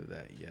think of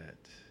that yet?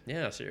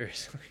 Yeah,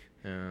 seriously.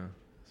 Yeah.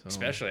 So.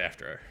 Especially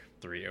after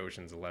 3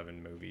 Ocean's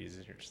 11 movies,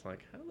 and you're just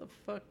like, how the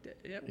fuck did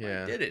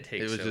it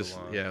take so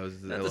long? Yeah, it was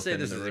the not to say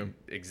this elephant in the is room.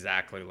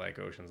 exactly like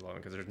Ocean's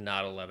 11 because there's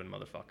not 11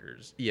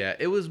 motherfuckers. Yeah,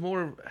 it was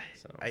more.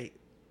 So. I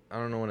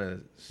don't want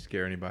to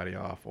scare anybody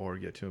off or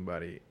get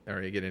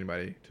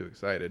anybody too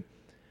excited.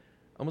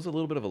 Almost a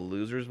little bit of a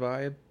loser's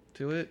vibe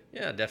to it.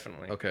 Yeah,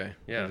 definitely. Okay.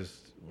 Yeah.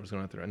 We're just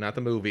going through it. Not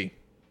the movie.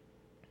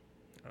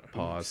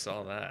 Pause.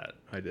 Saw that.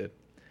 I did.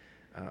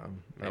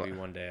 Maybe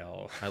one day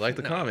I'll. I like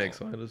the comics,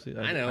 so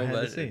I know,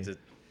 but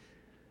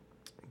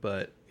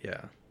but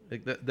yeah,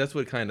 like that's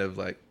what kind of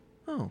like,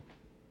 oh,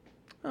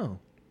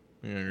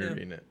 you're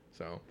reading it.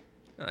 So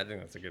I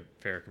think that's a good,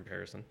 fair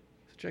comparison.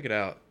 So check it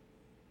out.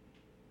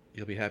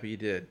 You'll be happy you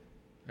did.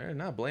 All right,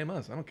 now blame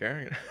us. I don't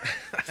care.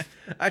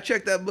 I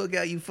checked that book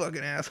out, you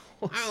fucking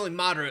assholes. I only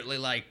moderately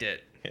liked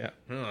it. Yeah.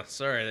 Oh,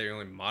 sorry that you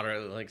only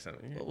moderately like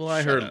something. Well,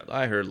 I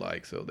heard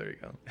like, so there you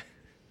go.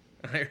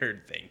 I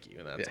heard thank you,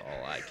 and that's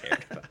all I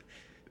cared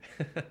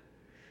about.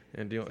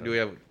 And do we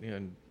have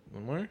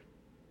one more?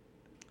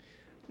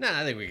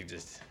 Nah, I think we could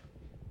just,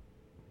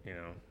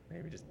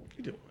 maybe just.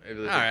 You do.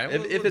 All right,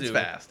 if it's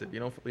fast, if you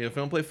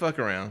don't play fuck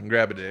around,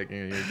 grab a dick,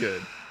 you're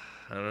good.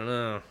 I don't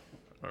know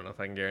if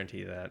I can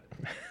guarantee that.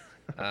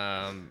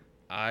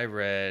 I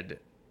read.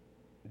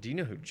 Do you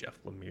know who Jeff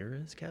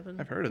Lemire is, Kevin?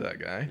 I've heard of that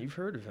guy. You've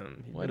heard of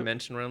him. He's been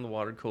mentioned around the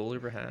water cooler,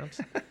 perhaps.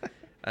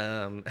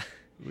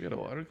 We got a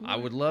water cooler? I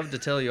would love to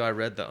tell you I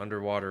read The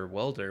Underwater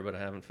Welder, but I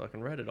haven't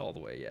fucking read it all the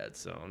way yet,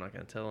 so I'm not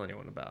going to tell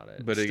anyone about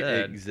it. But Instead,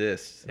 it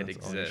exists. It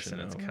exists,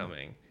 and it's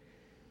coming.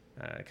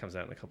 It comes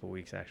out in a couple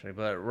weeks, actually.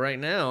 But right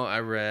now, I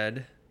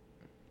read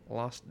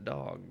Lost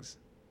Dogs.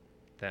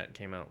 That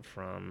came out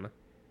from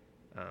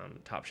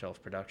Top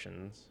Shelf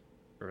Productions,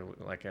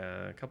 like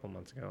a couple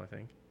months ago, I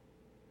think.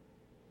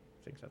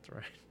 I think that's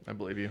right. I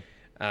believe you.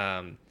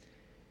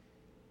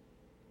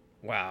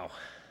 Wow.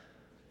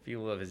 If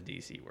you love his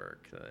DC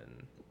work,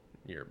 then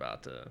you're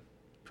about to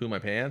poo my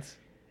pants.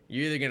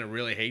 You're either gonna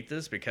really hate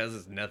this because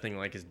it's nothing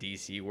like his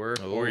DC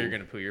work, or you're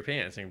gonna poo your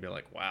pants and be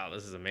like, "Wow,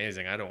 this is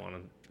amazing. I don't want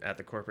him at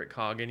the corporate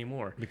cog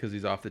anymore." Because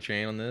he's off the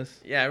chain on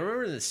this. Yeah, I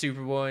remember the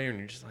Superboy, and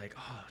you're just like,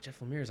 "Oh, Jeff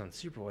Lemire's on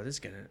Superboy. This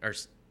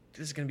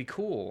is gonna be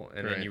cool."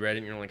 And then you read it,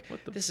 and you're like,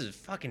 "This is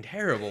fucking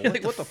terrible.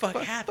 What the fuck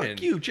happened?"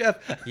 Fuck you,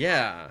 Jeff.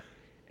 Yeah.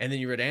 And then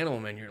you read Animal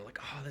Man, and you're like,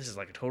 "Oh, this is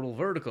like a total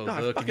Vertigo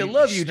book." I fucking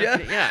love you,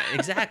 Jeff. Yeah,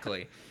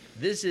 exactly.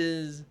 This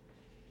is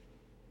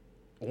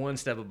one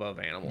step above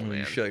Animal Man.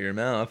 You shut your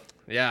mouth.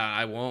 Yeah,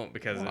 I won't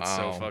because it's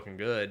so fucking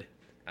good.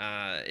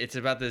 It's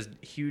about this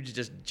huge,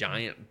 just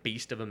giant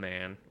beast of a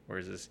man,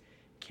 wears this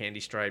candy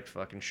striped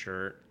fucking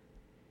shirt,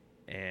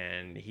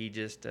 and he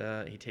just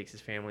he takes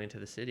his family into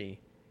the city,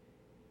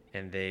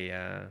 and they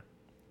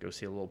go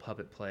see a little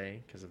puppet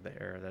play because of the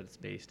era that it's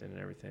based in and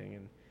everything.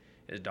 And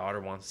his daughter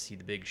wants to see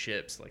the big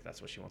ships, like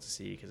that's what she wants to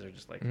see because they're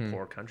just like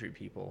poor country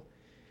people.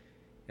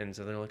 And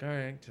so they're like, all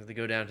right, so they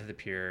go down to the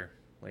pier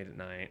late at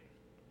night.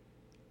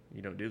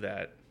 You don't do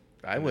that.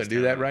 I wouldn't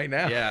do that right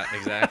now. Yeah,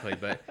 exactly.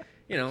 But,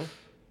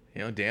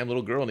 damn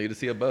little girl need to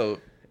see a boat.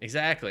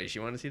 Exactly. She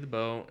wanted to see the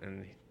boat,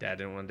 and Dad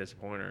didn't want to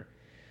disappoint her.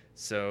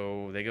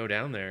 So they go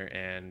down there,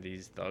 and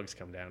these thugs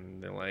come down,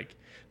 and they're like,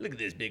 look at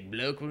this big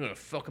bloke. We're going to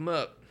fuck him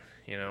up,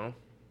 And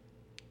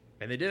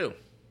they do.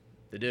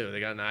 They do. They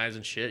got knives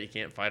and shit. You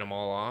can't fight them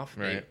all off.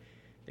 Right.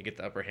 They get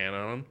the upper hand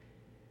on him.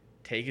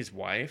 Take his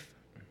wife.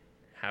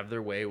 Have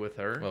their way with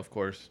her. Well, of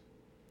course.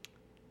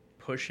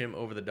 Push him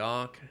over the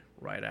dock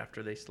right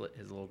after they slit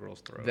his little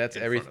girl's throat. That's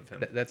everything.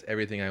 That's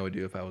everything I would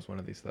do if I was one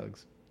of these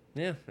thugs.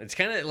 Yeah, it's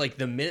kind of like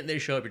the minute they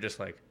show up, you're just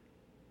like,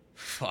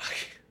 "Fuck,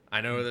 I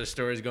know where the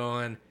story's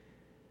going.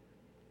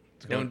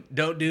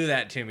 Don't do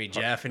that to me,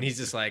 Jeff." And he's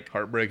just like,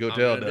 Heartbreak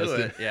Hotel do does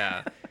it.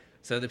 Yeah.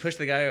 So they push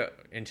the guy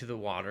into the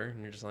water,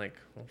 and you're just like,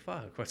 "Well,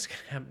 fuck, what's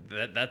gonna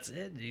happen?" That's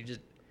it. You just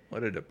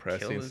what a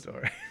depressing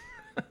story.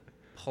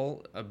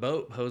 A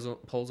boat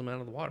pulls him out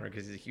of the water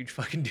because he's a huge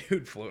fucking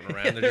dude floating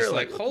around. They're just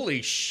like,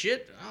 holy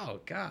shit! Oh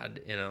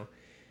god,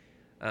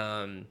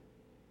 Kind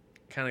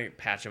of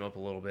patch him up a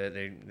little bit.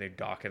 They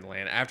dock and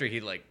land after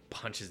he like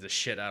punches the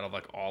shit out of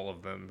like all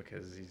of them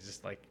because he's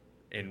just like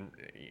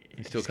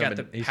he's still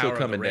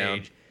coming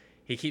down.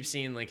 He keeps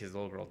seeing like his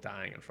little girl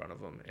dying in front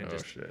of him and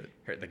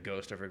heard the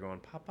ghost of her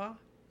going, Papa.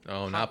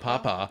 Oh, not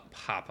Papa.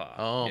 Papa.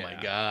 Oh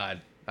my god.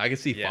 I could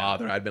see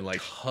Father. I'd been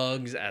like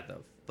tugs at the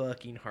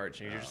fucking heart,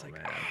 and you're just like,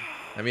 man.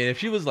 I mean, if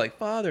she was like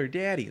Father,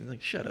 Daddy, it's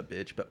like shut up,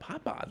 bitch. But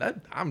Papa,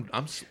 I'm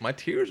my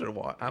tears are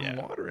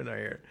watering our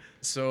hair.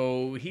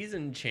 So he's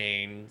in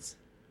chains.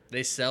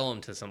 They sell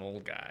him to some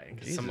old guy.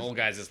 Some old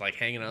guy's just like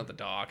hanging out at the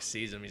dock,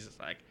 sees him. He's just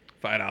like,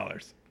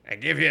 $5. I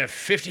give you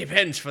 50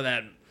 pence for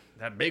that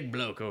big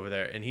bloke over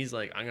there. And he's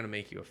like, I'm gonna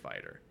make you a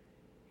fighter.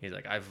 He's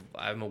like,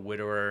 I'm a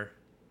widower.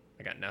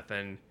 I got nothing.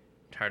 I'm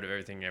tired of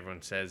everything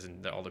everyone says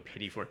and all the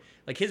pity for it.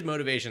 Like his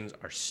motivations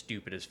are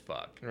stupid as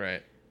fuck.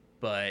 Right.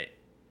 But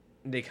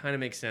they kind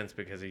of make sense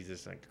because he's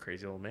just like a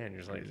crazy old man.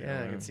 You're just like,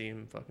 I can see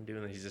him fucking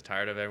doing this. He's just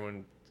tired of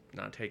everyone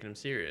not taking him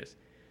serious.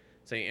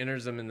 So he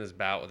enters them in this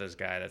bout with this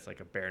guy that's like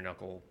a bare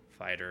knuckle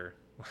fighter,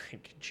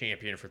 like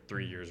champion for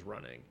 3 years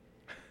running.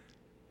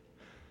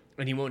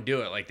 And he won't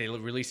do it. Like they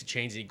release the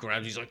chains and he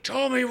grabs. He's like,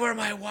 "Tell me where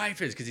my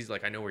wife is," because he's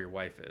like, "I know where your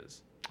wife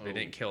is. They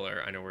didn't kill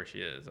her. I know where she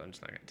is. I'm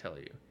just not gonna tell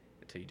you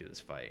until you do this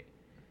fight."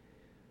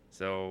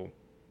 So,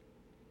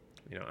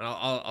 and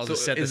I'll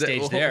just set the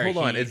stage there. Hold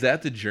on, is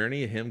that the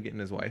journey of him getting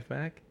his wife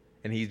back,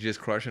 and he's just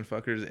crushing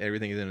fuckers?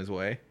 Everything is in his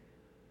way.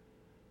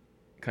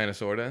 Kind of,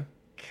 sorta.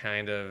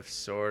 Kind of,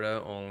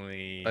 sorta,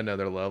 only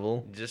another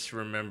level. Just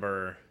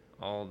remember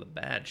all the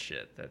bad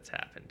shit that's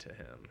happened to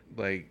him.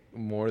 Like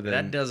more than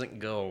that doesn't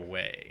go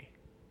away.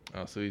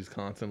 Oh, so he's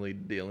constantly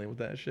dealing with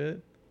that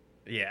shit?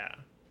 Yeah.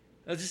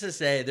 That's just to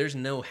say, there's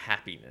no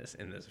happiness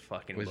in this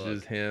fucking book. Which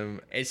is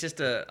him. It's just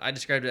I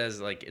described it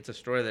as like it's a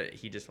story that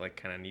he just like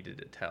kind of needed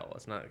to tell.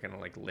 It's not gonna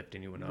like lift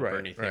anyone up or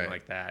anything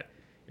like that.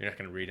 You're not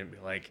gonna read it and be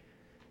like,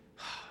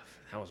 oh,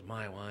 if that was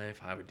my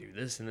wife, I would do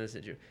this and this.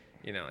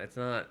 It's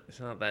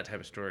not that type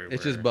of story.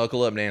 It's just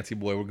buckle up, Nancy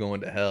boy, we're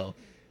going to hell.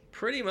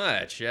 Pretty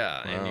much,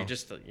 yeah. Wow. And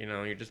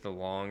you're just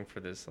along for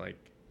this like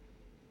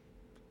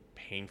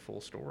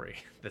painful story.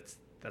 That's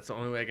the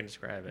only way I can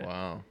describe it.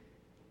 Wow.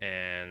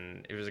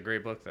 And it was a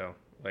great book though.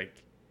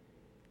 Like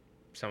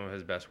some of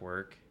his best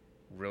work,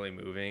 really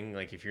moving.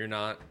 Like if you're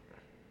not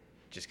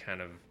just kind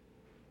of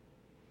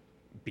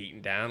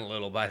beaten down a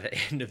little by the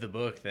end of the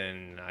book,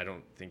 then I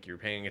don't think you're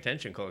paying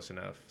attention close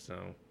enough.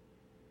 So,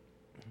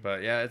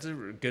 but yeah, it's a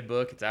good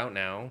book. It's out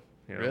now.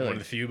 Really? One of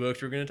the few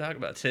books we're going to talk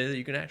about today that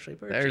you can actually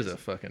purchase. There's a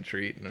fucking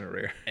treat and a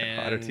rare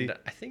oddity.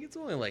 I think it's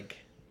only like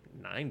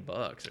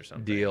 $9 or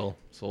something. Deal.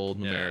 Sold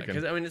in American.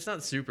 Because it's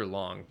not super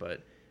long,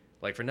 but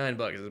like for $9,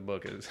 this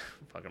book is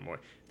fucking more.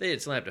 If they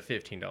had slapped a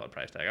 $15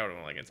 price tag, I would have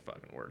been like, it's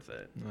fucking worth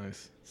it.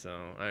 Nice. So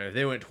if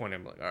they went 20,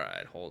 I'm like, all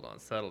right, hold on,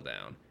 settle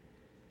down.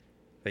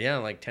 But yeah,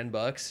 like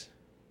 $10,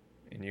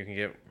 and you can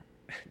get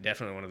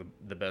definitely one of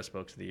the best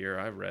books of the year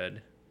I've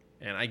read.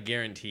 And I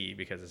guarantee,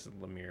 because it's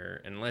Lemire,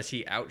 unless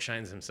he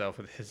outshines himself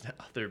with his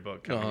other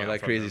book coming out. Oh, that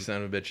from crazy him.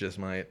 son of a bitch just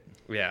might.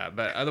 Yeah,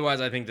 but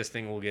otherwise, I think this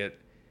thing will get,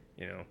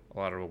 a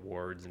lot of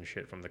awards and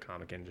shit from the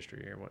comic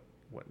industry or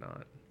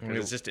whatnot.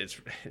 Because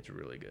it's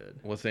really good.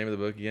 What's the name of the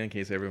book again? In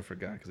case everyone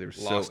forgot, because they were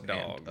Lost so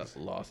Dogs.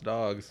 Lost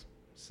Dogs.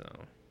 So,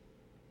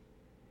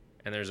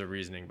 and there's a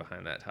reasoning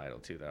behind that title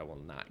too that I will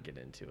not get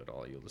into at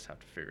all. You'll just have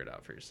to figure it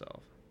out for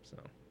yourself. So,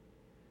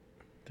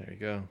 there you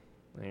go.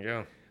 There you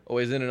go.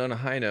 Always in it on a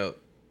high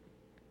note.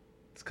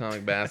 It's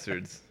Comic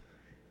Bastards.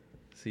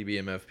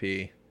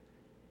 CBMFP.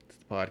 It's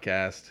the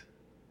podcast.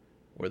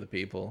 We're the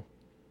people.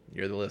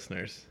 You're the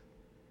listeners.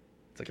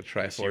 It's like a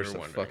triforce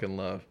of fucking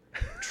love.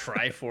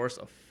 Triforce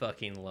of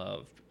fucking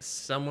love.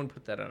 Someone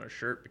put that on a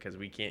shirt because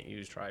we can't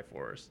use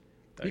Triforce.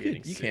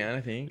 You can,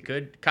 I think. You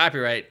could.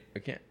 Copyright. I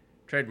can't.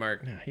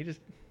 Trademark. No,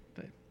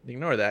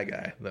 ignore that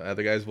guy. The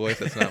other guy's voice,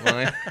 that's not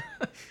mine.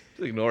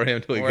 Just ignore him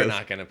until he goes. We're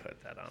not going to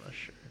put that on a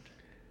shirt.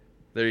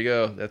 There you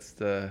go. That's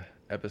the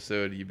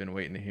episode you've been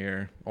waiting to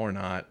hear, or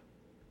not.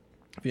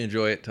 If you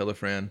enjoy it, tell a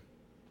friend.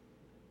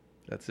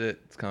 That's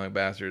it. It's Comic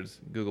Bastards.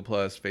 Google+,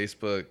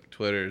 Facebook,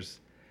 Twitters,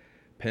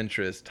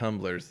 Pinterest,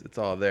 Tumblrs. It's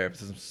all there. If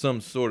it's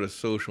some sort of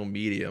social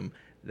medium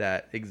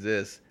that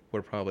exists,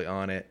 we're probably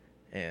on it,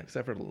 and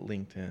except for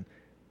LinkedIn.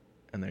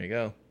 And there you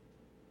go.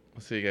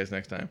 We'll see you guys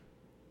next time.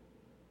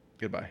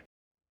 Goodbye.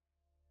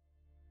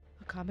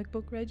 A comic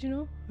book,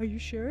 Reginald? Are you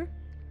sure?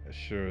 As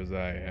sure as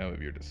I am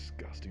of your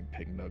disgusting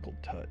pig-knuckled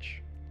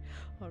touch.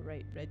 All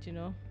right,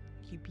 Reginald.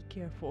 You be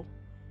careful.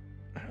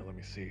 Let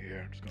me see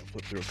here. I'm just going to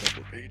flip through a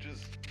couple of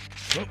pages.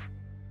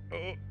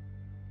 Oh.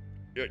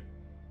 Yeah,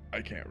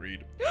 I can't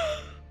read.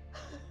 Oh,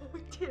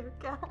 dear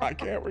God. I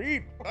can't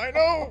read. I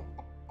know.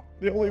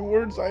 The only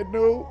words I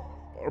know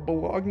are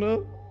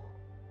Bologna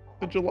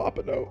and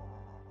jalapeno.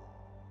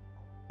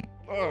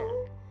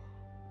 Oh.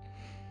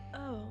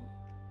 Oh,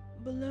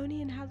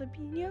 bologna and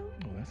jalapeno?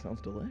 Oh, that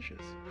sounds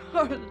delicious.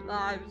 Our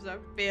lives are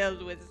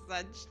filled with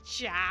such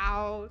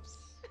chows.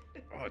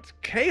 Oh, it's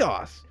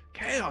chaos.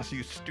 Chaos,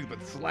 you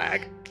stupid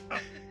slag.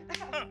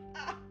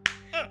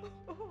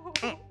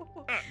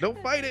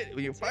 Don't fight it.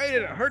 When you fight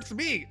it, it hurts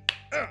me.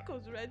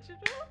 Goes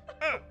Reginald.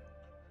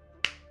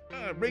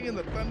 Bring in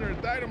the thunder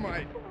and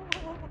dynamite.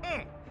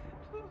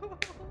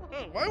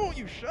 Why won't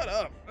you shut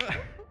up?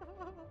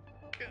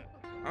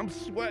 I'm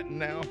sweating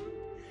now.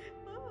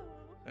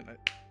 And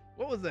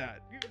what was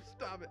that? You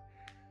stop it.